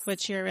 Yes.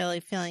 Which you're really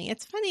feeling.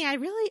 It's funny.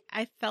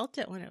 I felt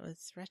it when it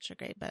was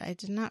retrograde, but I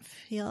did not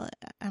feel it.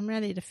 I'm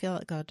ready to feel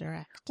it go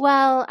direct.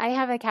 Well, I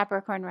have a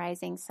Capricorn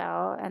rising,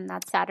 and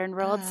that's Saturn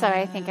ruled. So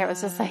I think it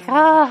was just like,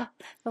 the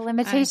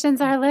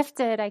limitations are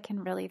lifted. I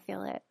can really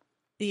feel it.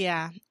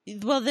 Yeah.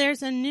 Well,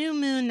 there's a new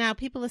moon now.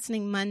 People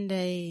listening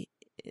Monday,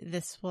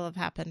 this will have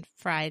happened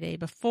Friday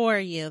before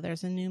you.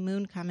 There's a new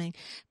moon coming.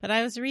 But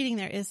I was reading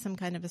there is some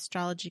kind of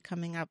astrology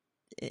coming up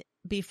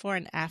before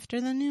and after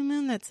the new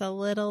moon that's a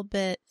little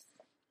bit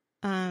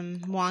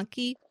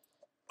wonky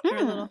or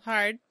a little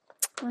hard.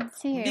 Let's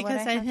see.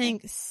 Because I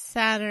think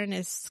Saturn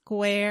is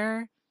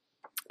square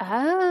with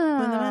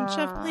a bunch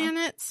of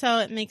planets, so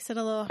it makes it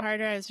a little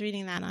harder. I was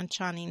reading that on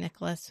Chani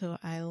Nicholas, who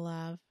I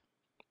love.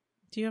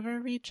 Do you ever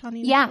read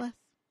Chani Nicholas?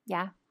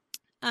 Yeah.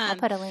 I'll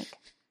put a link.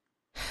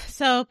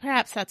 So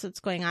perhaps that's what's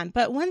going on.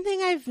 But one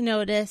thing I've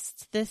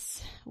noticed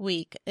this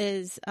week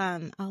is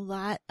a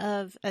lot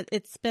of,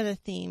 it's been a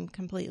theme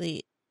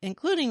completely,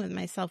 including with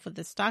myself with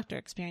this doctor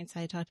experience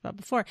I talked about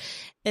before,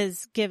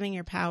 is giving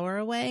your power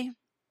away.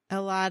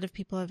 A lot of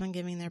people have been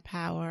giving their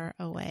power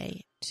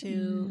away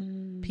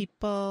to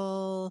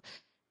people.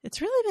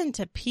 It's really been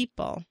to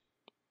people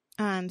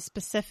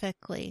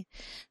specifically.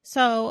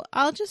 So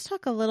I'll just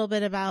talk a little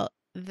bit about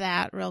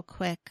that real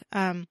quick.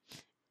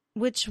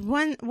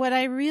 What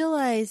I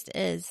realized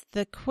is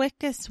the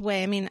quickest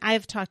way, I mean,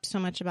 I've talked so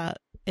much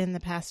in the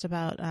past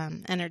about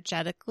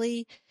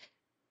energetically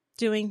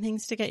doing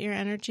things to get your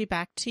energy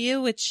back to you,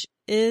 which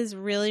is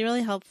really,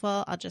 really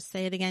helpful. I'll just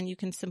say it again. You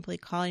can simply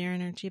call your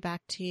energy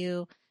back to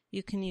you.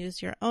 You can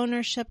use your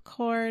ownership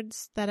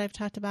cords that I've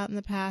talked about in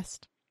the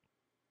past.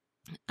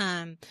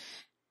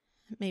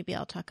 Maybe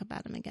I'll talk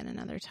about them again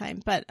another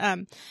time. But,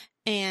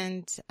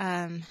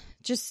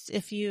 just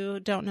if you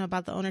don't know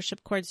about the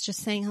ownership cords, just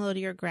saying hello to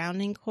your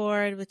grounding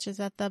cord, which is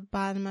at the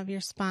bottom of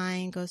your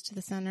spine, goes to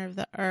the center of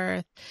the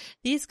earth.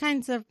 These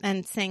kinds of,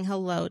 and saying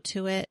hello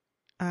to it,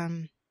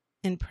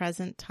 in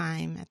present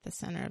time at the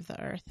center of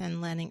the earth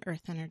and letting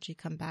earth energy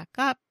come back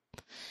up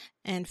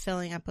and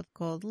filling up with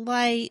gold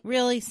light,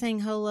 really saying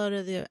hello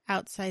to the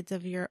outsides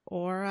of your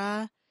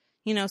aura,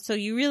 so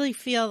you really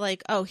feel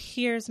like, oh,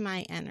 here's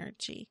my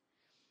energy.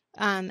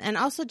 And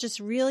also just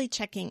really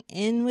checking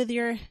in with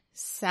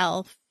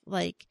yourself.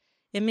 Like,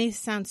 it may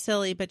sound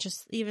silly, but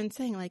just even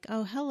saying like,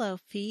 oh, hello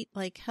feet,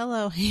 like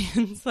hello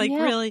hands, like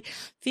really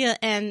feel.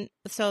 And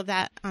so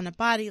that on a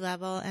body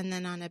level, and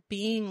then on a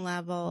being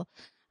level,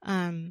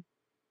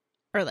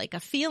 or like a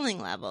feeling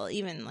level,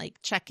 even like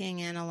checking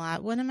in a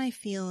lot. What am I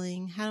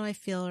feeling? How do I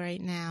feel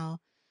right now?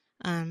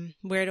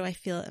 Where do I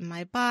feel it in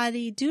my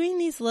body? Doing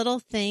these little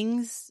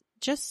things,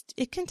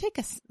 it can take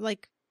us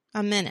like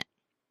a minute,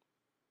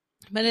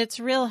 but it's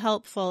real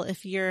helpful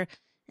if you're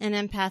an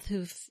empath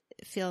who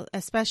feel,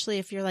 especially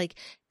if you're like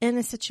in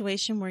a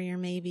situation where you're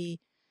maybe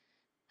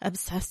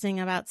obsessing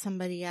about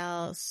somebody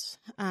else,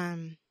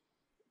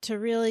 to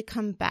really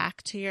come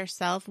back to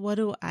yourself. What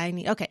do I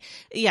need? Okay.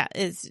 Yeah.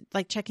 Is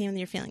like checking in with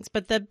your feelings.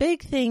 But the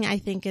big thing I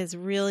think is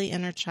really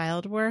inner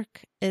child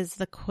work is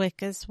the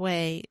quickest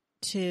way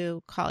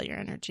to call your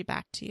energy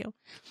back to you,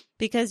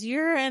 because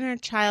your inner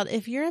child,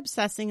 if you're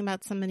obsessing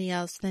about somebody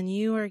else, then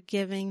you are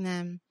giving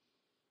them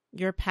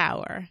your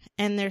power,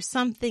 and there's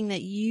something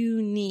that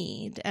you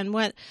need. And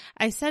what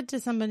I said to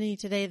somebody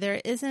today,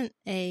 there isn't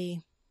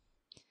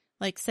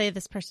like say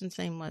this person's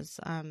name was,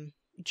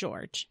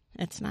 George.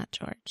 It's not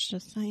George,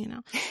 just so you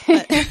know.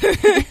 But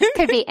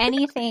could be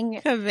anything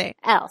could be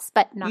else,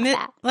 but not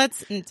that.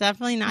 Let's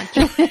definitely not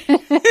George.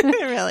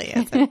 It really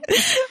isn't.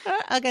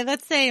 Okay,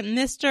 let's say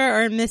Mr.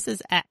 or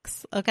Mrs.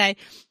 X, okay,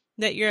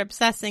 that you're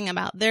obsessing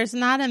about. There's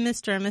not a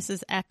Mr. or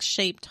Mrs. X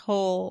shaped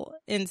hole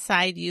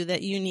inside you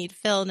that you need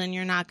filled, and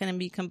you're not going to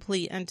be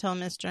complete until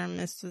Mr. or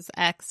Mrs.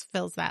 X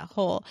fills that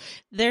hole.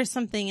 There's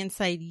something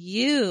inside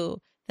you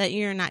that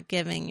you're not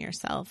giving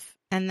yourself.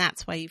 And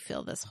that's why you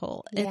feel this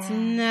hole. Yeah. It's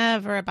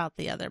never about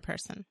the other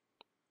person.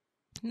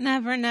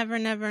 Never, never,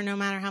 never, no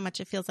matter how much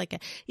it feels like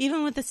it.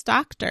 Even with this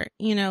doctor,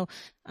 that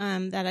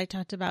I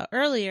talked about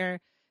earlier,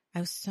 I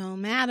was so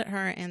mad at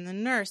her and the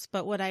nurse.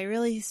 But what I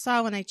really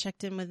saw when I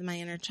checked in with my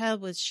inner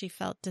child was she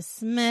felt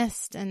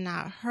dismissed and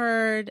not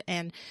heard.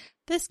 And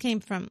this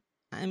came from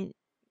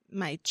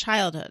my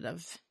childhood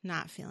of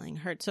not feeling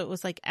heard. So it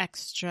was like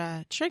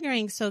extra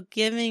triggering. So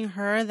giving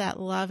her that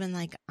love and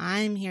like,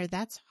 I'm here,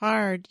 that's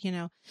hard,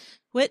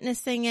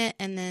 witnessing it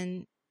and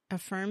then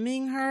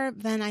affirming her,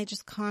 then I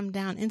just calmed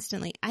down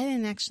instantly. I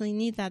didn't actually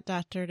need that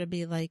doctor to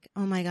be like,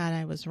 oh my God,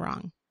 I was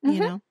wrong,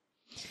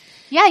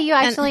 Yeah, you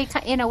actually,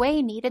 in a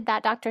way, needed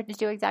that doctor to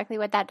do exactly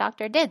what that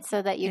doctor did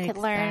so that you could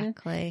learn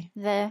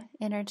the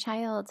inner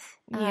child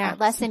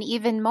lesson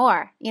even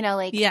more,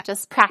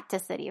 just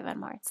practice it even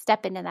more,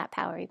 step into that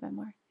power even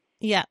more.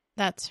 Yeah,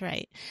 that's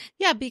right.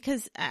 Yeah,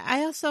 because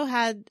I also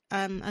had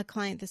a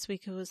client this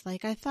week who was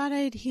like, I thought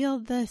I'd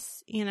healed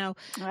this,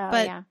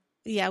 but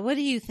yeah, what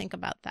do you think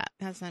about that?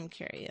 Because I'm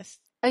curious.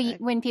 Oh,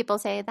 when people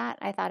say that,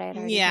 I thought I'd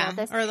already healed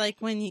this. Or like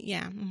when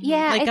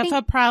like if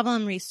a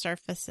problem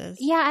resurfaces.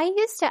 Yeah,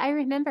 I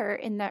remember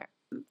in the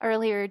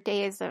earlier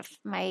days of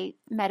my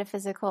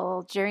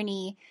metaphysical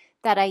journey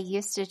that I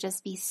used to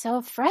just be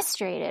so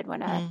frustrated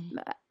when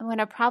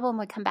a problem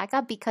would come back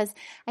up, because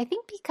I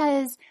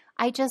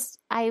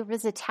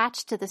was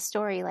attached to the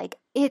story, like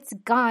it's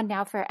gone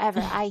now forever.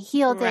 I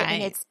healed it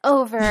and it's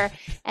over.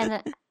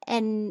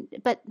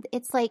 But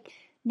it's like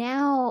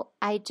now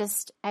I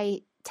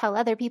tell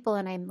other people,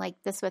 and I'm like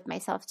this with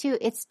myself too.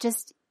 It's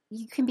just,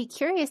 you can be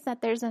curious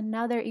that there's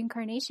another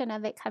incarnation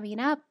of it coming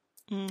up,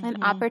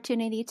 an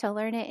opportunity to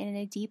learn it in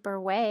a deeper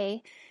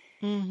way,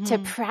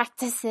 to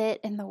practice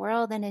it in the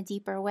world in a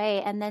deeper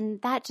way. And then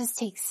that just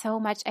takes so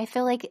much. I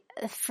feel like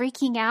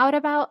freaking out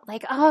about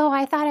like, oh,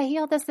 I thought I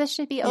healed this. This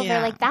should be over.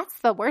 Yeah. Like that's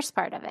the worst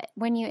part of it.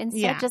 When you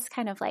instead just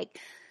kind of like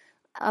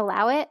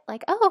allow it,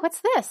 like, oh,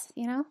 what's this?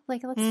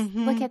 Like let's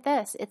look at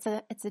this. It's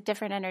a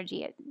different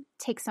energy. It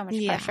takes so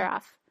much pressure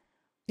off.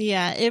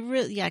 Yeah, it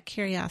really,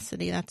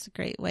 curiosity. That's a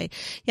great way.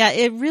 Yeah,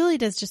 it really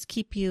does just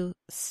keep you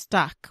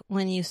stuck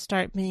when you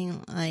start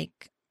being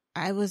like,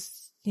 I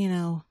was,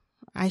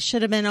 I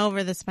should have been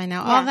over this by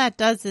now. Yeah. All that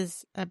does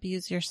is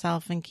abuse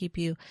yourself and keep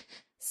you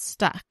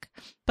stuck.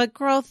 But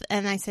growth,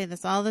 and I say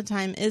this all the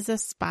time, is a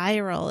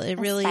spiral. It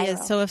really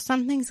is. So if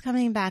something's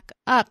coming back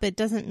up, it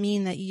doesn't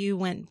mean that you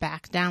went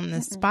back down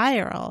the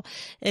spiral.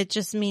 It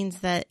just means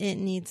that it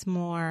needs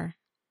more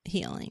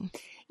healing.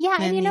 Yeah,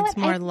 and you know what?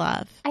 More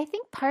love. I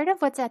think part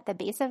of what's at the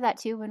base of that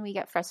too, when we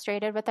get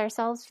frustrated with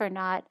ourselves for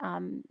not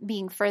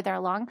being further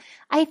along,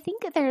 I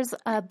think there's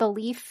a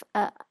belief,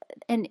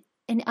 an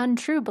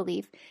untrue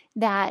belief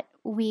that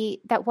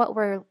what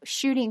we're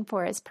shooting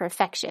for is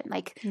perfection.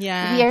 Like we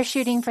are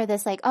shooting for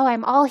this, like, oh,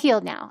 I'm all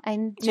healed now.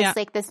 I'm just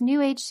like this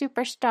new age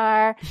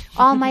superstar.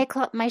 All my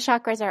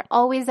chakras are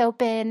always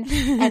open,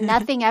 and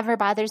nothing ever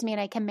bothers me,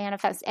 and I can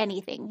manifest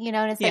anything.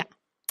 And it's like,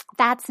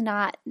 that's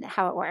not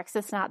how it works.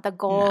 It's not the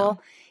goal. No.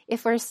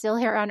 If we're still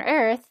here on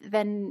Earth,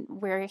 then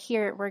we're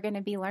here. We're going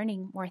to be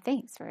learning more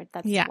things.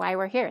 That's why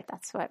we're here.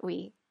 That's what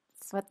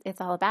it's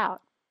all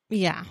about.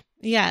 Yeah.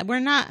 Yeah. We're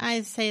not,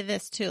 I say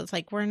this too. It's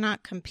like, we're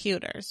not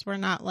computers. We're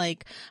not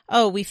like,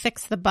 oh, we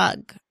fixed the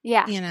bug.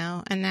 Yeah. You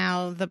know, and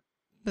now the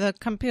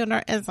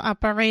computer is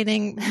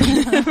operating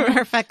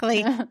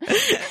perfectly.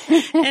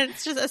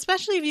 It's just,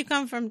 especially if you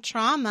come from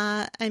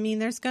trauma, I mean,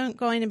 there's going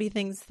to be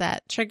things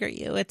that trigger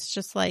you. It's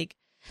just like,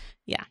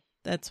 yeah,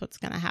 that's what's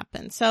going to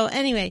happen. So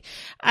anyway,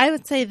 I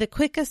would say the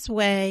quickest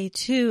way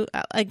to,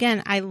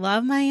 again, I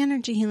love my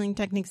energy healing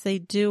techniques. They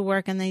do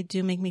work and they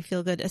do make me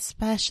feel good,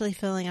 especially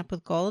filling up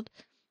with gold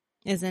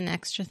is an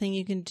extra thing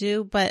you can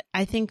do. But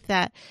I think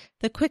that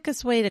the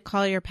quickest way to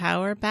call your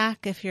power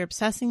back if you're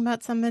obsessing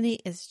about somebody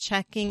is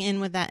checking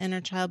in with that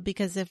inner child,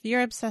 because if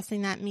you're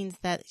obsessing, that means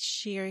that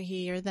she or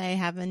he or they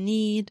have a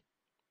need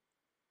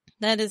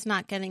that is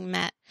not getting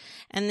met,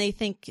 and they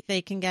think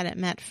they can get it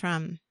met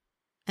from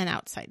an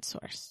outside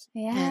source.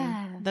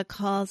 Yeah. And the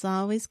call's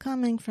always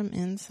coming from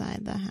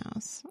inside the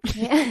house.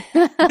 Yeah.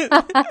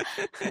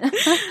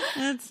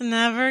 It's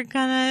never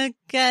gonna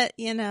get,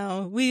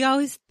 we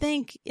always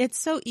think it's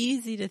so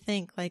easy to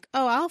think like,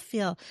 oh, I'll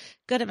feel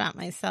good about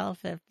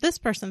myself if this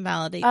person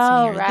validates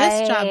me, or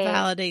this job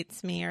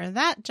validates me, or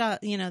that job,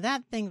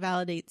 that thing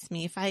validates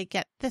me if I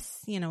get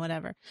this,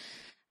 whatever.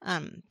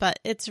 But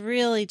it's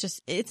really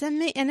just,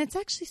 and it's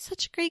actually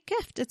such a great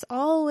gift. It's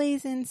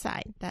always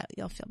inside that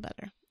you'll feel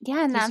better.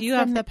 Yeah, and you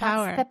have the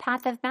power. That's the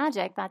path of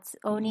magic. That's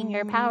owning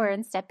your power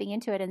and stepping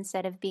into it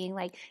instead of being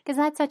like, because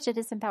that's such a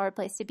disempowered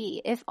place to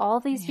be. If all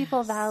these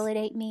people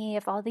validate me,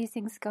 if all these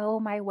things go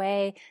my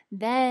way,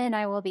 then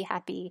I will be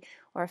happy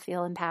or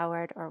feel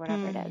empowered or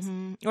whatever it is.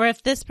 Or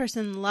if this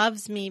person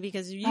loves me,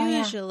 because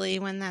usually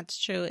when that's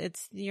true,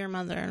 it's your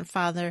mother and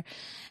father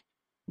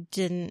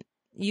you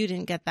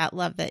didn't get that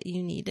love that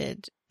you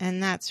needed.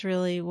 And that's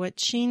really what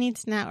she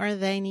needs now, or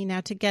they need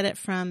now, to get it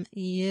from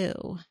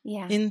you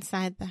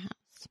inside the house.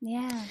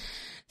 Yeah.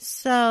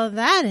 So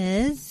that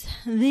is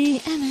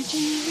the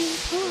energy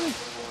report.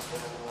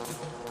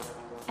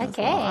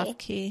 Okay. Off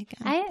key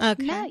again.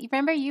 Okay. No, you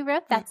remember you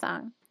wrote that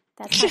song.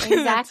 That's not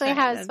exactly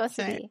how it's supposed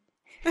to be.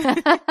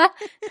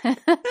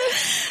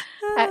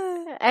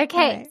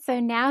 Okay.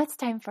 So now it's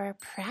time for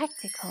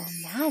practical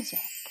magic.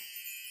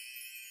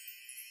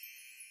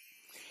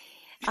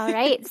 All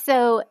right.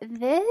 So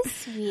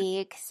this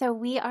week,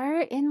 we are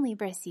in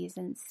Libra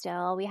season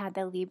still. We had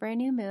the Libra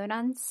new moon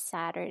on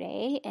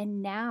Saturday,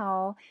 and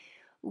now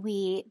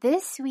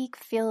this week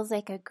feels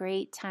like a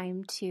great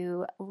time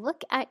to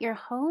look at your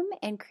home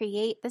and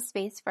create the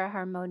space for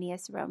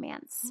harmonious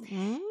romance.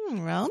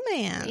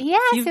 Romance. Yeah.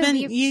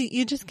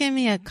 You just gave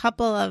me a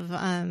couple of,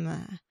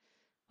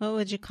 what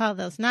would you call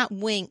those? Not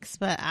winks,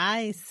 but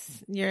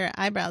eyes. Your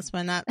eyebrows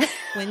went up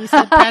when you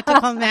said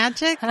practical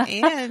magic.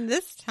 And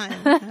this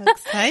time, how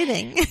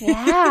exciting.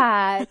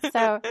 Yeah.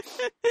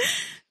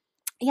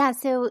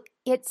 So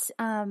it's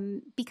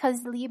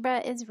because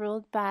Libra is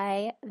ruled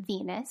by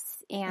Venus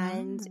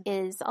and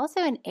is also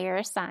an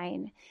air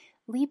sign.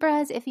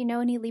 Libras, if you know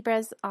any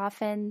Libras,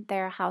 often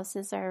their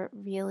houses are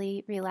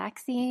really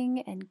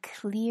relaxing and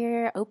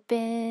clear,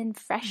 open,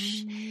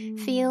 fresh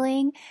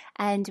feeling.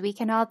 And we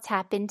can all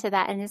tap into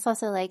that. And it's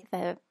also like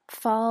the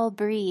fall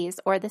breeze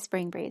or the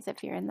spring breeze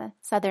if you're in the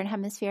southern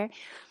hemisphere.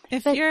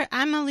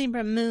 I'm a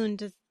Libra moon,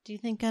 do you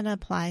think it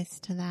applies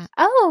to that?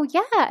 Oh,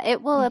 yeah.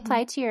 It will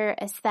apply to your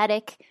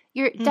aesthetic.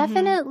 You're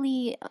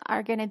definitely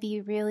are going to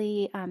be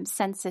really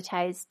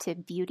sensitized to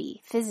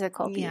beauty,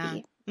 physical beauty.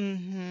 Yeah.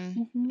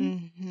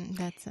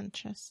 That's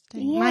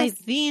interesting.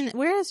 Yes.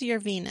 Where is your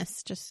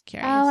Venus? Just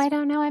curious. Oh, I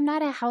don't know. I'm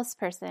not a house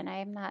person.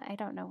 I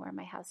don't know where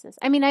my house is.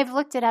 I mean, I've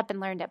looked it up and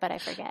learned it, but I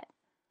forget.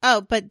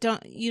 Oh, but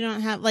you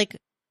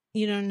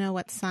don't know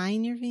what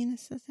sign your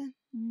Venus is in?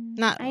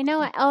 I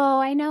know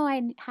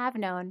I have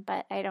known,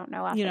 but I don't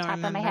know off the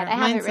top of my head.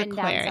 I have it written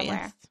down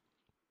somewhere.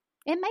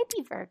 It might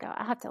be Virgo.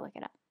 I'll have to look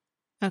it up.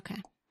 Okay.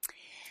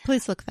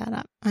 Please look that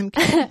up. I'm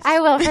curious. I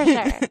will for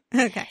sure.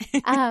 Okay.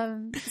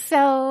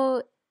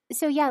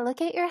 So yeah,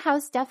 look at your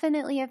house.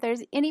 Definitely, if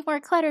there's any more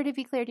clutter to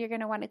be cleared, you're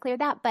going to want to clear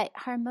that. But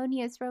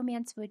harmonious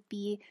romance would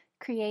be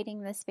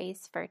creating the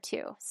space for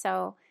two.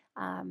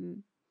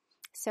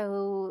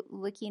 So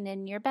looking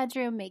in your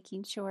bedroom,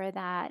 making sure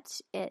that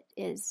it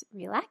is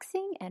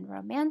relaxing and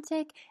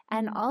romantic,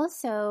 and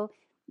also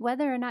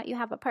whether or not you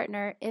have a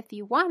partner, if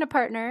you want a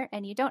partner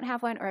and you don't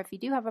have one, or if you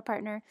do have a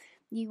partner,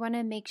 you want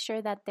to make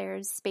sure that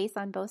there's space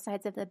on both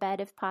sides of the bed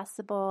if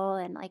possible.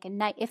 And like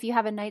if you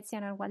have a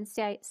nightstand on one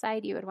side,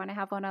 you would want to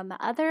have one on the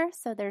other.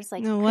 So there's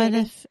like, what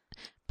if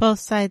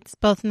both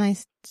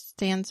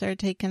nightstands are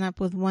taken up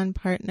with one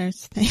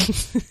partner's thing?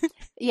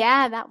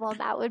 Yeah, that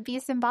would be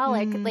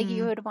symbolic. Like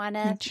you would want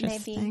to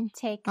maybe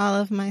take all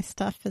of my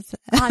stuff is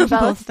on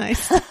both.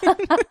 Nice.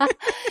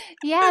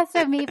 Yeah,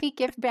 so maybe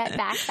give Brett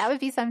back. That would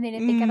be something to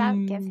think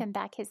about. Give him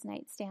back his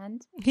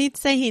nightstand. He'd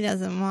say he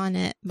doesn't want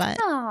it, but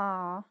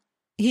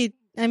he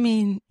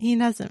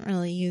doesn't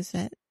really use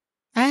it.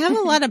 I have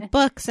a lot of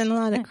books and a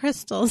lot of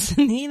crystals,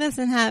 and he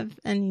doesn't have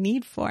any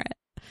need for it.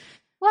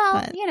 Well,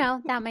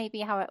 that might be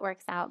how it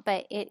works out,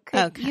 but it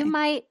could, you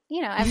might,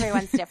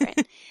 everyone's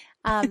different.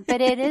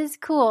 But it is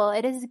cool.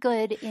 It is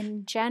good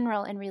in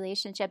general in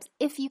relationships.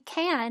 If you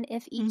can,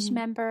 if each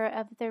member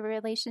of the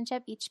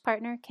relationship, each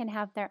partner can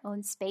have their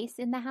own space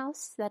in the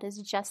house that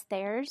is just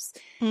theirs,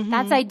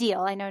 that's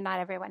ideal. I know not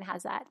everyone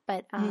has that,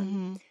 but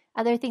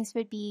other things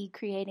would be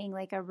creating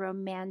like a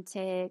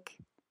romantic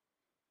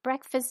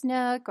breakfast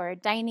nook or a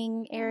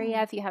dining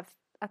area if you have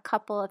a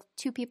couple of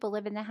two people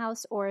live in the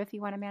house, or if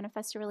you want to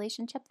manifest a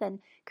relationship, then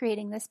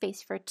creating the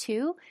space for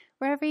two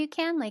wherever you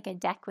can, like a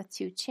deck with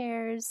 2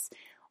 chairs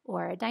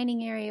or a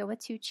dining area with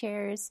 2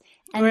 chairs.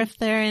 And, or if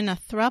they're in a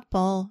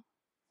throuple,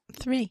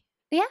 3.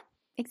 Yeah,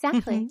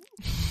 exactly.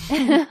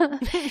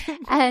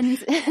 And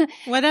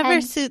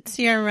whatever suits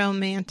your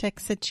romantic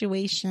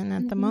situation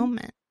at the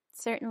moment.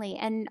 Certainly.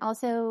 And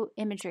also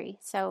imagery.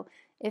 So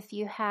if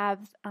you have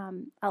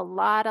a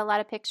lot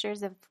of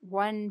pictures of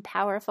one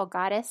powerful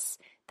goddess,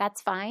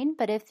 that's fine.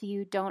 But if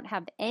you don't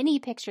have any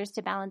pictures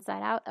to balance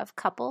that out of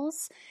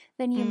couples,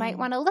 then you might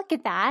want to look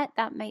at that.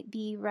 That might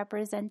be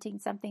representing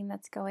something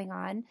that's going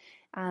on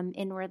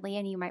inwardly.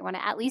 And you might want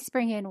to at least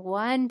bring in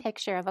one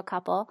picture of a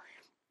couple.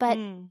 But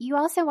you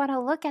also want to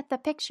look at the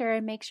picture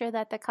and make sure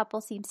that the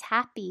couple seems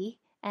happy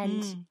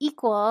and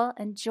equal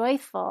and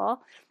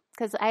joyful.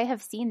 Because I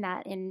have seen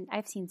that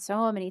I've seen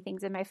so many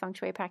things in my feng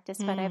shui practice,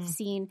 but I've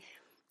seen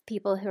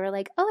people who are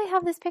like, oh, I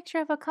have this picture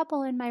of a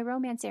couple in my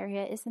romance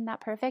area. Isn't that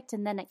perfect?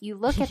 And then you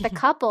look at the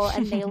couple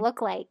and they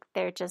look like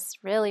they're just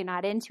really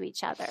not into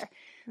each other.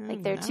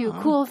 Like they're too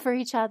cool for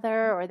each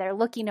other, or they're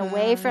looking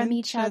away from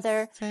each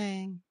other.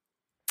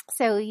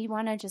 So you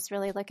want to just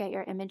really look at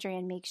your imagery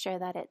and make sure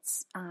that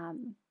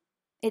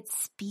it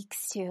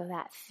speaks to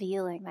that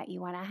feeling that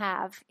you want to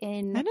have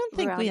in I don't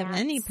think romance. We have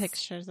any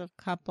pictures of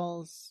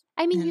couples.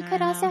 I mean, you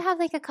could also have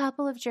like a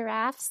couple of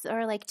giraffes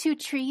or like 2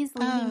 trees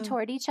leaning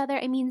toward each other.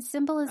 I mean,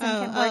 symbolism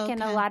can work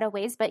in a lot of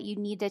ways, but you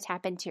need to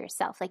tap into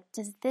yourself. Like,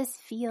 does this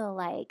feel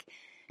like,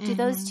 do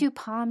those 2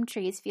 palm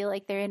trees feel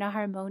like they're in a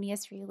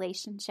harmonious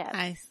relationship?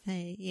 I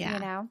see, yeah. You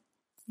know?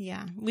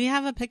 Yeah. We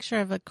have a picture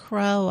of a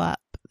crow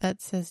up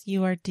that says,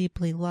 "You are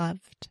deeply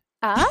loved."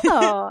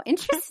 Oh,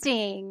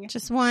 interesting.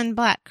 Just one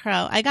black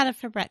crow. I got it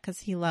for Brett because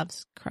he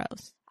loves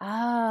crows. Oh,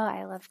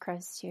 I love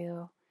crows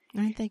too.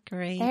 Aren't they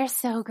great? They're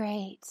so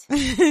great.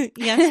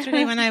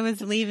 Yesterday when I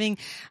was leaving,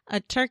 a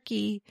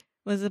turkey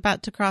was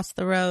about to cross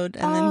the road,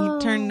 and then he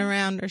turned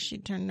around, or she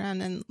turned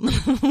around and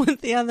went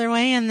the other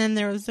way, and then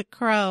there was a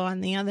crow on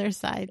the other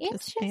side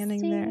just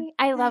standing there.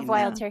 I love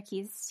wild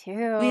turkeys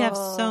too. We have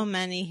so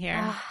many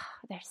here. Oh,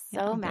 they're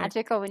so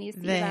magical when you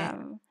see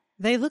them.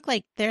 They look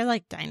like they're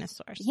like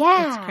dinosaurs.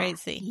 Yeah. It's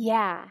crazy.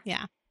 Yeah.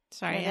 Yeah.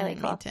 Sorry, really I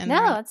didn't mean to No,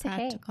 interrupt it's okay.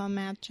 practical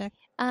magic.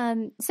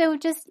 So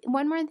just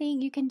one more thing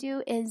you can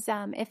do is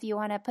if you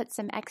want to put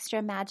some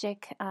extra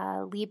magic,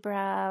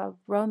 Libra,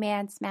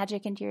 romance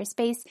magic into your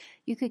space,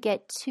 you could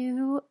get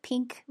 2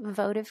 pink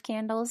votive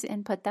candles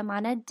and put them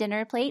on a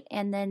dinner plate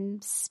and then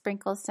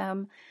sprinkle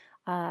some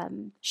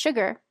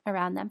sugar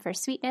around them for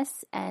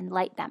sweetness and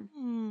light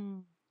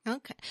them.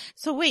 Okay.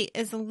 So wait,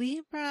 is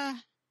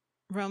Libra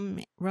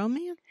romance?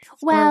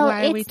 Well,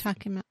 why are we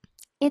talking about?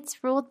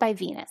 It's ruled by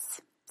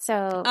Venus.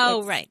 So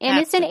right. And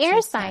it's an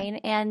air sign,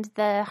 and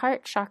the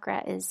heart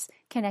chakra is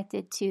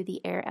connected to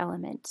the air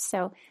element.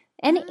 So,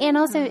 and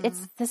also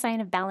it's the sign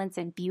of balance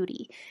and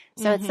beauty.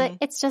 So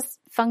it's just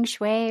feng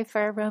shui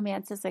for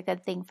romance is a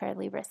good thing for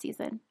Libra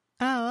season.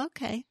 Oh,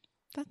 okay.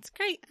 That's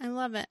great. I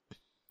love it.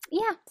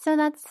 Yeah. So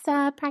that's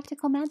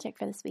practical magic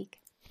for this week.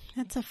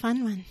 That's a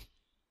fun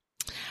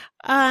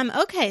one.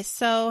 Okay.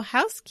 So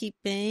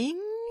housekeeping.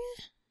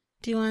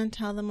 Do you want to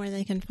tell them where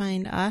they can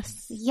find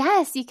us?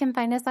 Yes, you can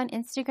find us on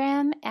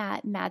Instagram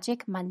at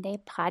Magic Monday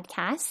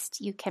Podcast.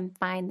 You can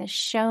find the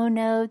show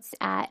notes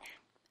at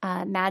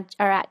at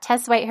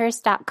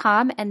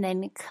tesswhitehurst.com and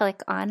then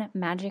click on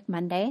Magic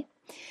Monday.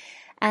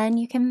 And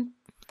you can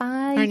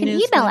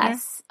email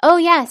us. Oh,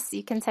 yes.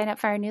 You can sign up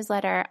for our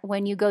newsletter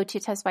when you go to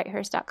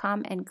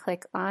tesswhitehurst.com and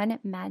click on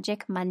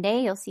Magic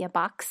Monday. You'll see a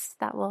box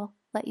that will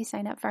let you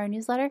sign up for our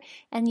newsletter.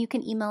 And you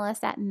can email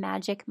us at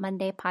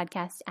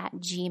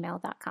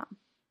magicmondaypodcast@gmail.com.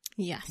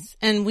 Yes.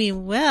 And we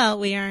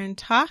are in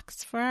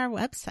talks for our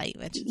website,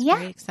 which is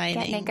very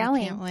exciting. Getting it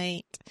going. I can't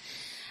wait.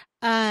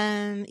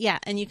 And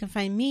you can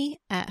find me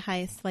at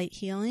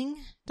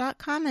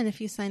highestlighthealing.com. And if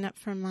you sign up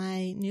for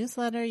my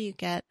newsletter, you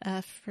get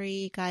a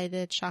free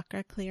guided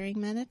chakra clearing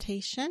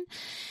meditation.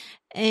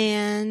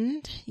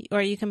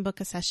 Or you can book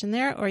a session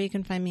there, or you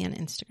can find me on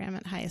Instagram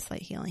at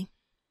highestlighthealing.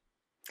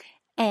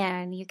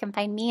 And you can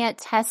find me at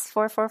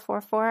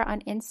Tess4444 on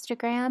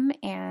Instagram,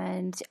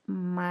 and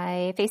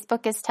my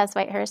Facebook is Tess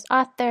Whitehurst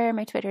Author,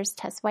 my Twitter is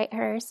Tess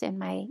Whitehurst, and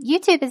my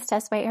YouTube is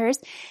Tess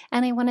Whitehurst.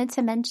 And I wanted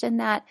to mention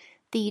that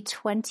the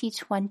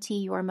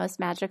 2020 Your Most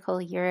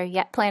Magical Year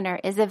Yet Planner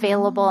is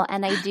available,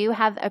 and I do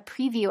have a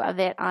preview of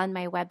it on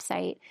my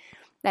website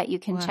that you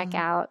can check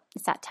out.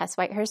 It's at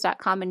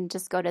tesswhitehurst.com, and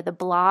just go to the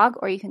blog,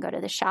 or you can go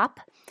to the shop.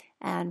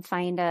 and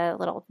find a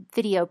little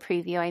video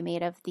preview I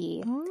made of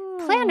the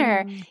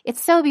planner.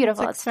 It's so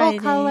beautiful. It's full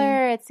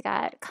color. It's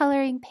got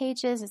coloring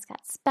pages. It's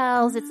got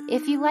spells. It's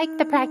if you like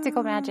the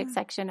practical magic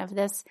section of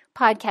this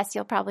podcast,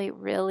 you'll probably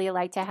really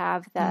like to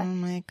have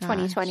the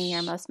 2020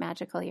 Your Most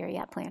Magical Year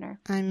Yet planner.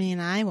 I mean,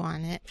 I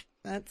want it.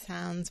 That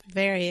sounds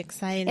very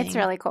exciting. It's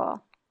really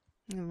cool.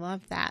 I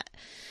love that.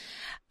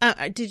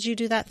 Did you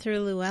do that through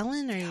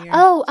Llewellyn or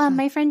your?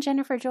 My friend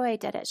Jennifer Joy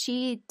did it.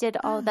 She did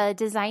all the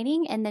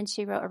designing, and then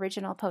she wrote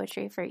original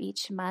poetry for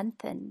each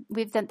month. And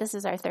this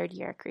is our third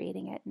year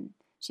creating it, and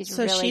she's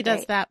really great. So she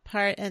does that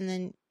part, and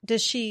then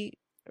does she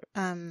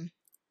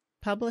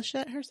publish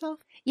it herself?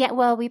 Yeah,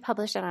 well, we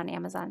publish it on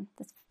Amazon.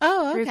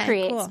 Okay, through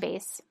Create cool.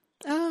 Space.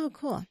 Oh,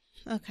 cool.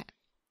 Okay.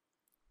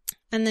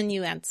 And then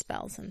you add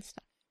spells and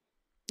stuff.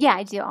 Yeah,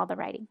 I do all the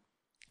writing.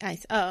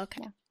 Nice. Oh,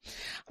 okay. Yeah.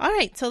 All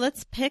right, so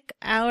let's pick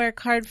our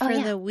card for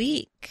the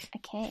week.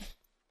 Okay.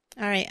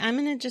 All right, I'm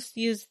going to just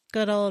use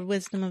good old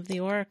Wisdom of the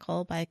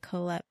Oracle by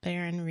Colette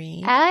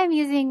Baron-Reid. I'm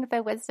using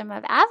the Wisdom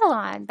of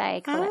Avalon by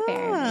Colette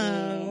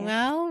Baron-Reid.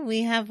 Well,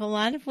 we have a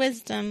lot of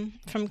wisdom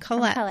from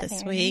Colette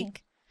this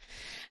week.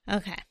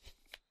 Okay,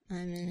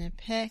 I'm going to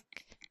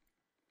pick.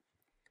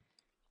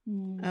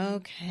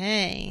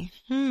 Okay.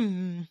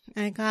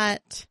 I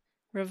got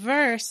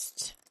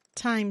reversed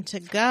time to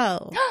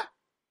go.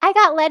 I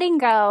got letting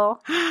go.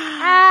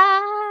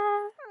 Oh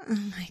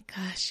my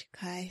gosh, you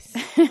guys.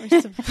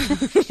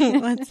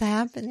 What's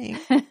happening?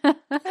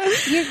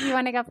 You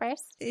want to go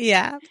first?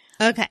 Yeah.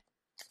 Okay.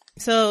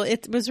 So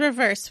it was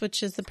reversed,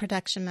 which is the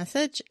protection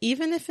message.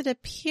 Even if it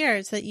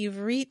appears that you've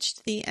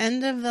reached the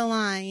end of the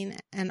line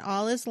and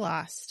all is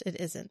lost, it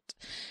isn't.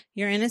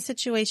 You're in a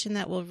situation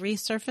that will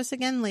resurface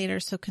again later,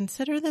 so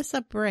consider this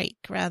a break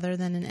rather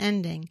than an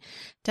ending.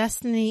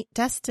 Destiny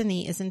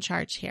is in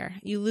charge here.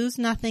 You lose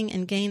nothing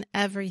and gain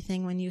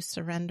everything when you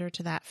surrender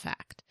to that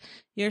fact.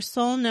 Your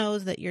soul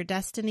knows that your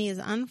destiny is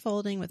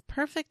unfolding with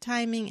perfect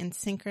timing and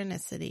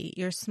synchronicity.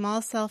 Your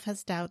small self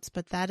has doubts,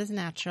 but that is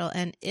natural,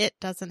 and it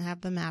doesn't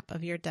have the map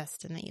of your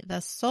destiny. The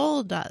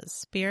soul does.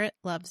 Spirit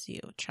loves you.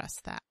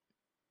 Trust that.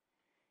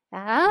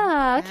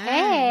 Oh,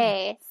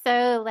 okay.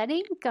 So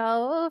letting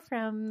go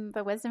from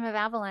the Wisdom of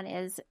Avalon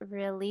is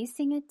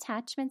releasing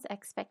attachments,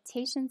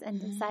 expectations, and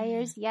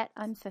desires yet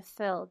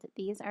unfulfilled.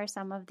 These are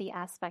some of the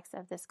aspects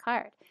of this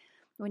card.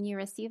 When you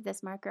receive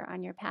this marker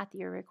on your path,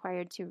 you're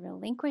required to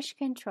relinquish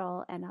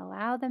control and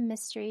allow the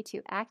mystery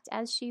to act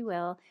as she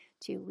will,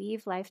 to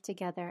weave life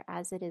together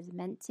as it is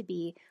meant to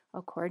be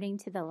according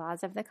to the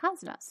laws of the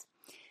cosmos.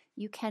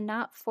 You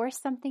cannot force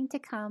something to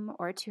come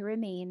or to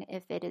remain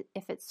if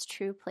its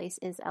true place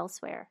is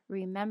elsewhere.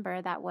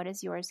 Remember that what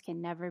is yours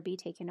can never be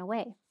taken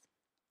away.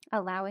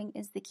 Allowing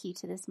is the key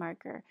to this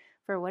marker,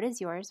 for what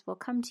is yours will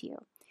come to you.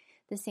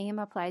 The same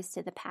applies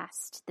to the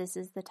past. This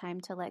is the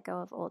time to let go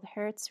of old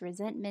hurts,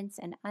 resentments,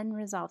 and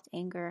unresolved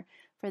anger,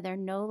 for they're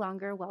no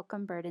longer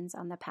welcome burdens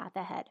on the path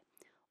ahead.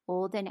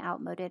 Old and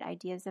outmoded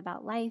ideas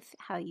about life,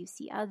 how you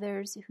see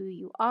others, who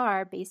you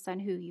are based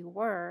on who you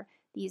were,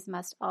 these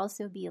must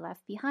also be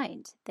left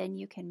behind. Then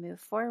you can move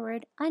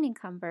forward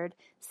unencumbered,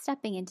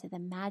 stepping into the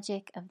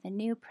magic of the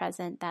new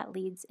present that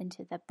leads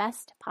into the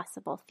best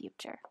possible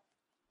future.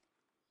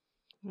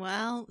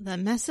 Well, the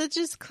message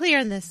is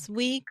clear this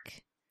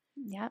week.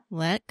 Yep.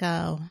 Let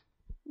go.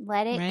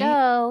 Let it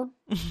go.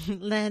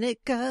 Let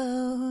it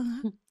go.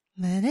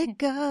 Let it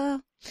go.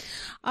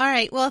 All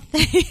right. Well,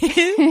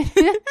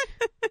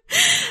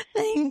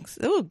 thanks.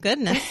 Oh,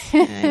 goodness.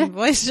 My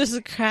voice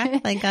just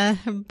cracked like a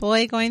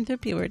boy going through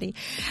puberty.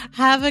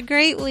 Have a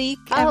great week,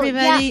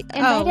 everybody.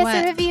 Yeah.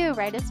 And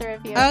write us a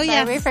review. Oh,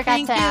 yeah. We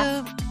forgot to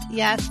ask.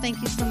 Yes.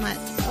 Thank you so much.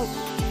 Oh,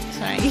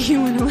 sorry.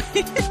 You went away.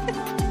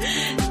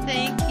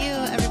 Thank you,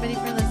 everybody,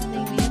 for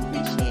listening. We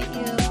appreciate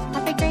you.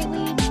 Have a great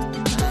week.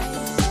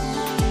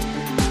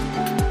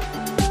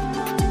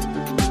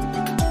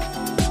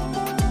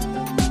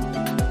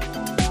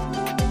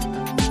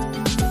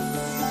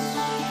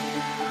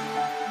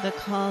 The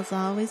call's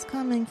always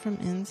coming from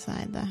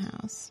inside the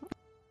house.